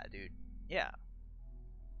 Yeah, dude. Yeah.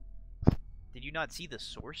 Did you not see the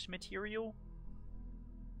source material?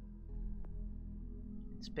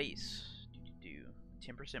 Space.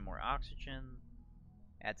 10% more oxygen.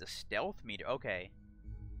 Adds a stealth meter. Okay.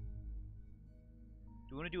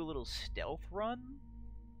 Do we want to do a little stealth run?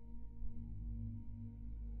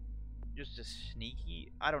 Just a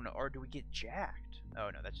sneaky? I don't know. Or do we get jacked? Oh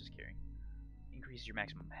no, that's just carrying. Increases your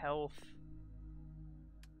maximum health.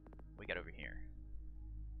 What we got over here?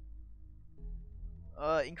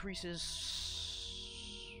 Increases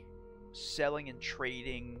selling and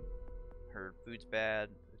trading. Her food's bad.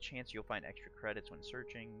 The chance you'll find extra credits when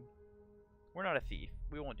searching. We're not a thief.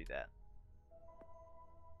 We won't do that.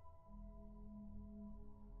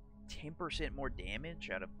 10% more damage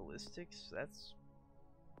out of ballistics? That's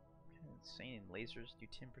kind of insane. Lasers do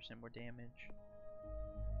 10% more damage.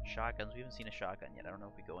 Shotguns. We haven't seen a shotgun yet. I don't know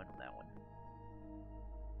if we go in on that one.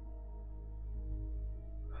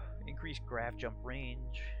 Increased graph jump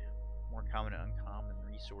range. More common and uncommon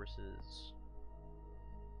resources.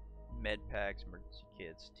 Med packs, emergency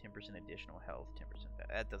kits, 10% additional health, 10% bad.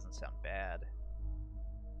 That doesn't sound bad.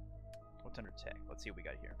 What's under tech? Let's see what we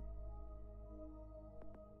got here.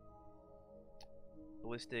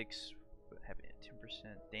 Ballistics have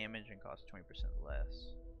 10% damage and cost 20% less.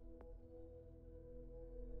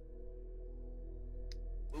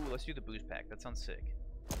 Ooh, let's do the boost pack. That sounds sick.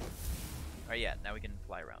 Alright, yeah, now we can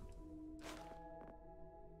fly around.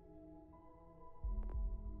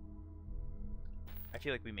 I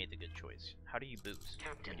feel like we made the good choice. How do you boost?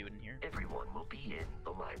 Captain, Can we do it in here? Everyone will be in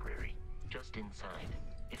the library, just inside.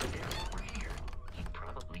 If Barrett were here, he'd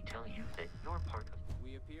probably tell you that you're part of...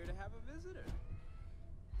 We appear to have a visitor.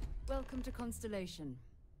 Welcome to Constellation.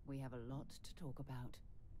 We have a lot to talk about.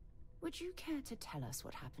 Would you care to tell us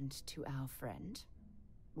what happened to our friend?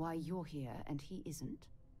 Why you're here and he isn't?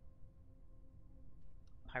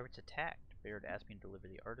 Pirates attacked. Barrett asked me to deliver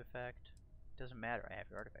the artifact. Doesn't matter, I have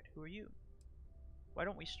your artifact. Who are you? Why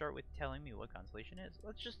don't we start with telling me what Constellation is?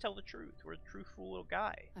 Let's just tell the truth. We're a truthful little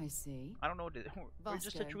guy. I see. I don't know what to... We're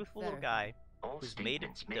just a Vasco, truthful little verify. guy All who's made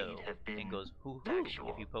of statements dough made have been and goes hoo-hoo factual.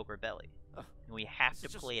 if you poke her belly. Ugh, And we have this to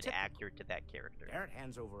is just play it typical. accurate to that character. Barrett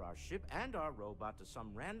hands over our ship and our robot to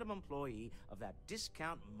some random employee of that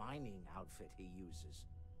discount mining outfit he uses.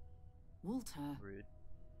 Walter. Rude.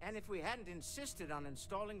 And if we hadn't insisted on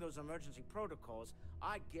installing those emergency protocols,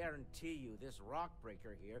 I guarantee you this rock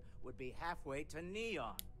breaker here would be halfway to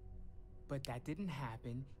Neon. But that didn't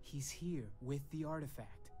happen. He's here with the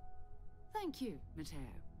artifact. Thank you, Matteo.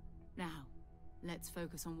 Now, let's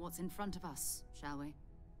focus on what's in front of us, shall we?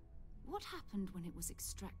 What happened when it was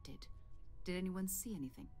extracted? Did anyone see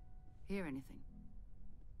anything? Hear anything?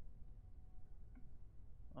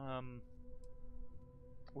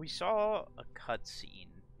 We saw a cutscene.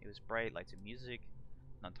 It was bright, lights and music.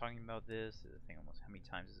 I'm not talking about this. The thing almost, how many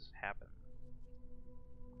times has this happened?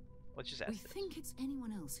 Let's just ask We this. think it's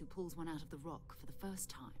anyone else who pulls one out of the rock for the first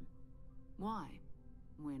time. Why?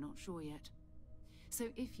 We're not sure yet. So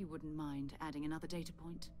if you wouldn't mind adding another data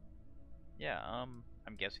point. Yeah,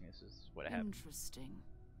 I'm guessing this is what happened. Interesting.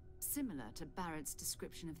 Similar to Barrett's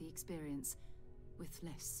description of the experience, with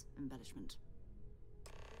less embellishment.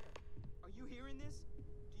 Are you hearing this?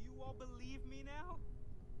 Do you all believe me now?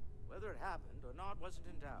 Whether it happened or not wasn't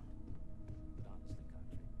in doubt. But honestly,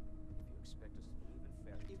 Country, if you expect us to believe in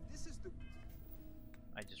fairy If this is the...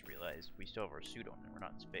 I just realized we still have our suit on and we're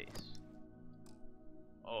not in space.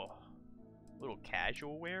 Oh, little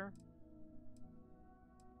casual wear?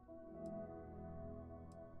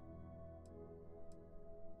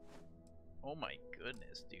 Oh my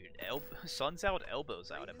goodness, dude. Sun's out,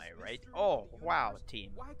 elbows out, am I right? Oh, wow,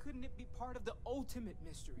 team. Why couldn't it be part of the ultimate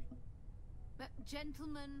mystery? But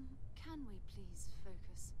gentlemen, can we please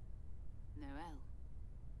focus? Noel,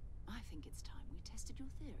 I think it's time we tested your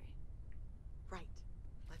theory. Right.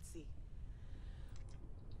 Let's see.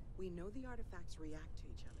 We know the artifacts react to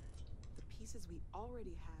each other. The pieces we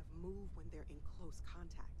already have move when they're in close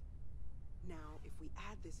contact. Now, if we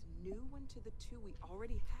add this new one to the two we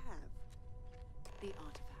already have... The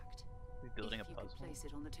artifact. We're building if a you puzzle. could place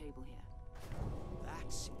it on the table here.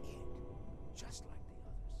 That's it. Just like the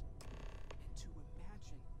others. And to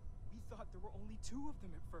imagine, we thought there were only 2 of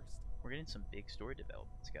them at first. We're getting some big story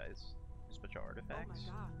developments, guys. There's a bunch of Oh artifacts.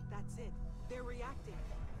 my god, that's it. They're reacting.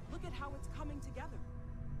 Look at how it's coming together.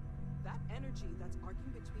 That energy that's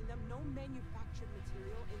arcing between them, no manufactured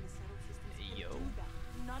material in the settled systems can Yo. do that.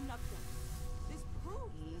 None of them. This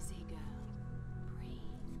proves... Easy, girl. Breathe.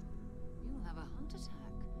 You'll have a heart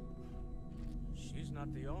attack. She's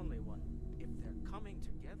not the only one. If they're coming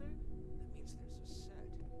together, that means there's a set.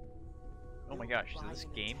 Oh my gosh, is this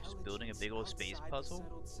game just building a big old space puzzle?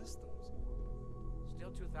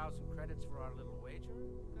 Still 2,000 credits for our little wager,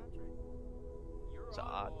 Country? It's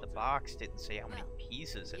odd. The box didn't say how many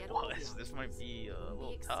pieces it was. This might be a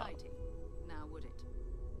little tough. Now, would it?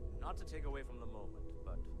 Not to take away from the moment,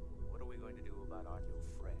 but what are we going to do about our new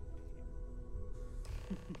friend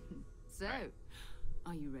here? So,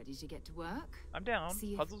 are you ready to get to work? I'm down.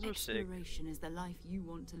 See Puzzles if are sick. exploration is the life you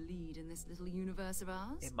want to lead in this little universe of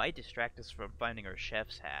ours? It might distract us from finding our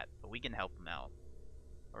chef's hat, but we can help him out.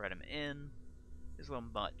 Or let him in. It's a little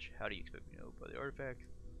much. How do you expect me to know about the artifact?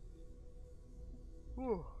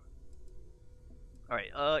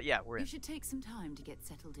 Alright, yeah, we're in. You should take some time to get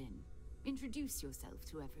settled in. Introduce yourself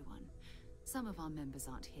to everyone. Some of our members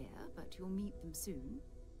aren't here, but you'll meet them soon.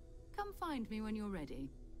 Come find me when you're ready.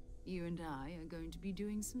 You and I are going to be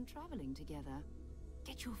doing some traveling together.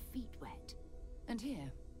 Get your feet wet. And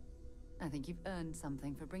here, I think you've earned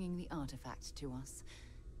something for bringing the artifact to us.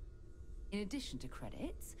 In addition to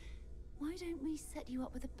credits, why don't we set you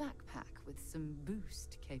up with a backpack with some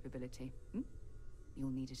boost capability?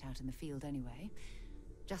 You'll need it out in the field anyway.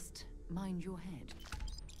 Just mind your head.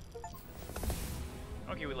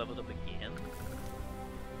 Okay, we leveled up again.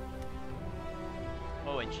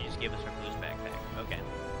 Oh, and she just gave us our boost backpack. Okay.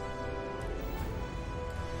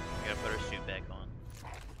 We gotta put our suit back on.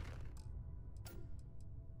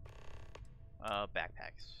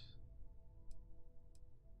 Backpacks.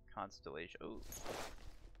 Constellation. Oh.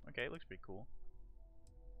 Okay, it looks pretty cool.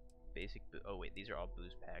 Basic. Oh wait, these are all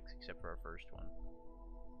boost packs except for our first one.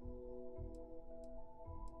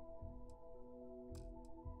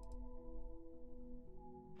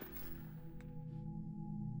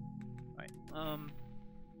 Alright.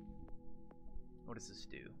 What does this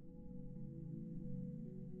do?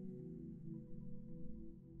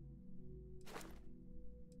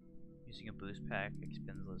 Using a boost pack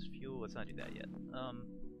expends less fuel. Let's not do that yet.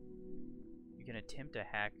 You can attempt to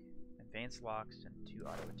hack advanced locks and 2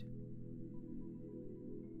 auto attempt.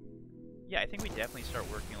 Yeah, I think we definitely start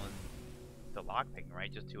working on the lockpicking,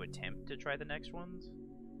 right? Just to attempt to try the next ones.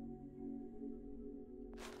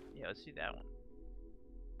 Yeah, let's do that one.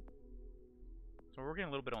 So we're working a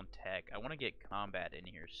little bit on tech. I want to get combat in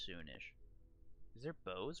here soonish. Is there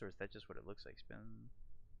bows, or is that just what it looks like? Spin.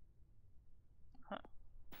 Huh.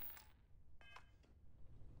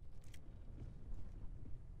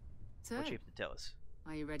 So, what do you have to tell us?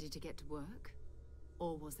 Are you ready to get to work?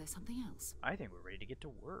 Or was there something else? I think we're ready to get to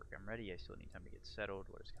work. I'm ready. I still need time to get settled.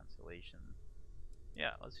 What is Constellation? Yeah,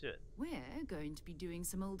 let's do it. We're going to be doing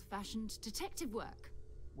some old-fashioned detective work.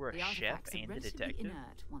 We're a chef and a detective?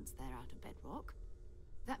 Inert once they're out of bedrock.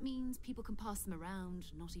 That means people can pass them around,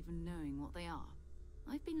 not even knowing what they are.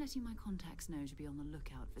 I've been letting my contacts know to be on the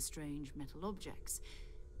lookout for strange metal objects.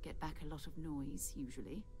 Get back a lot of noise,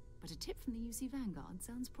 usually. But a tip from the UC Vanguard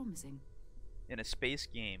sounds promising. In a space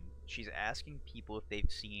game, she's asking people if they've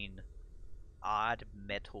seen odd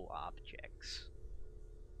metal objects.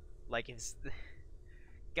 Like, it's...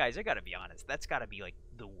 Guys, I gotta be honest, that's gotta be, like,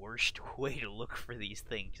 the worst way to look for these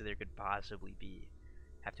things there could possibly be.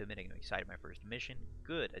 Have to admit, I'm excited my first mission.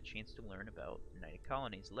 Good, a chance to learn about United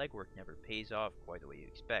Colonies. Legwork never pays off quite the way you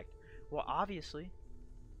expect. Well, obviously,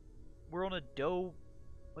 we're on a dough...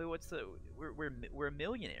 Wait, what's the... We're a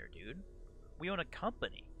millionaire, dude. We own a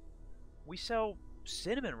company. We sell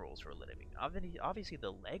cinnamon rolls for a living. Obviously,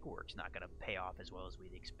 the legwork's not gonna pay off as well as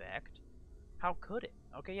we'd expect. How could it?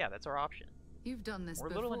 Okay, yeah, that's our option. You've done this before.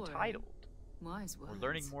 We're a little entitled. Wise words. We're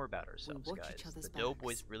learning more about ourselves, guys. The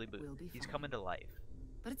doughboy's really he's coming to life.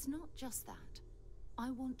 But it's not just that.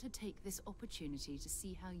 I want to take this opportunity to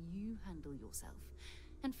see how you handle yourself,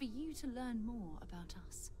 and for you to learn more about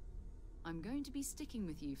us. I'm going to be sticking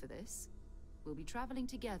with you for this. We'll be traveling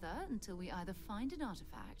together until we either find an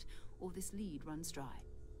artifact or this lead runs dry.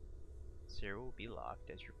 Sarah will be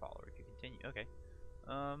locked as your follower if you continue. Okay.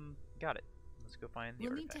 Got it. Let's go find the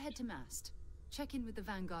artifact. We'll need to head to Mast. Check in with the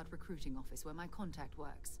Vanguard recruiting office where my contact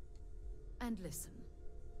works. And listen,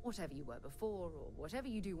 whatever you were before or whatever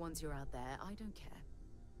you do once you're out there, I don't care.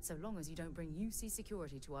 So long as you don't bring UC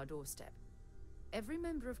security to our doorstep. Every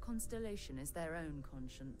member of Constellation is their own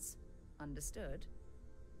conscience. Understood?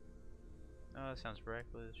 Sounds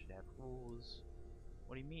reckless. Should have rules.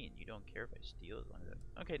 What do you mean? You don't care if I steal as long as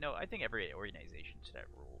I... Okay, no, I think every organization should have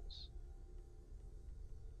rules.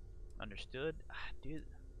 Understood? Dude,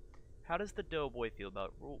 how does the doughboy feel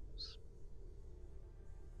about rules?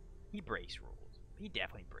 He breaks rules. He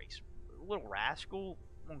definitely breaks. Little rascal?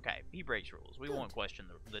 Okay, he breaks rules. We won't question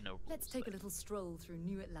the no rules. Let's take a little stroll through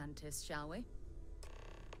New Atlantis, shall we?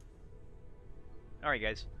 Alright,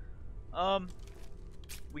 guys.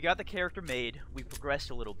 We got the character made. We progressed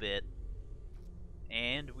a little bit.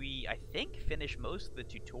 And we, I think, finished most of the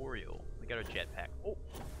tutorial. We got our jetpack. Oh!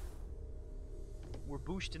 We're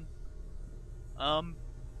boosting. I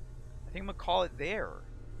think I'm gonna call it there.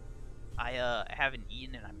 I haven't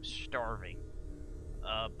eaten and I'm starving.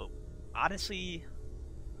 But honestly,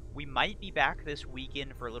 we might be back this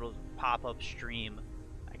weekend for a little pop-up stream.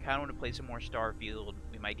 I kind of want to play some more Starfield.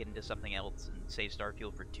 We might get into something else and save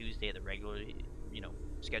Starfield for Tuesday at the regular,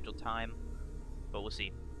 scheduled time. But we'll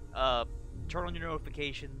see. Turn on your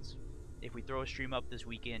notifications. If we throw a stream up this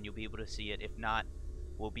weekend, you'll be able to see it. If not,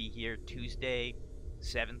 we'll be here Tuesday,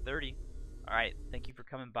 7:30. Alright, thank you for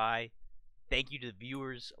coming by. Thank you to the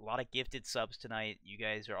viewers. A lot of gifted subs tonight. You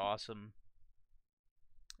guys are awesome.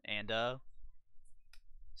 And,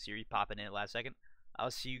 Siri popping in at last second.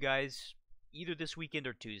 I'll see you guys either this weekend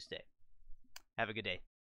or Tuesday. Have a good day.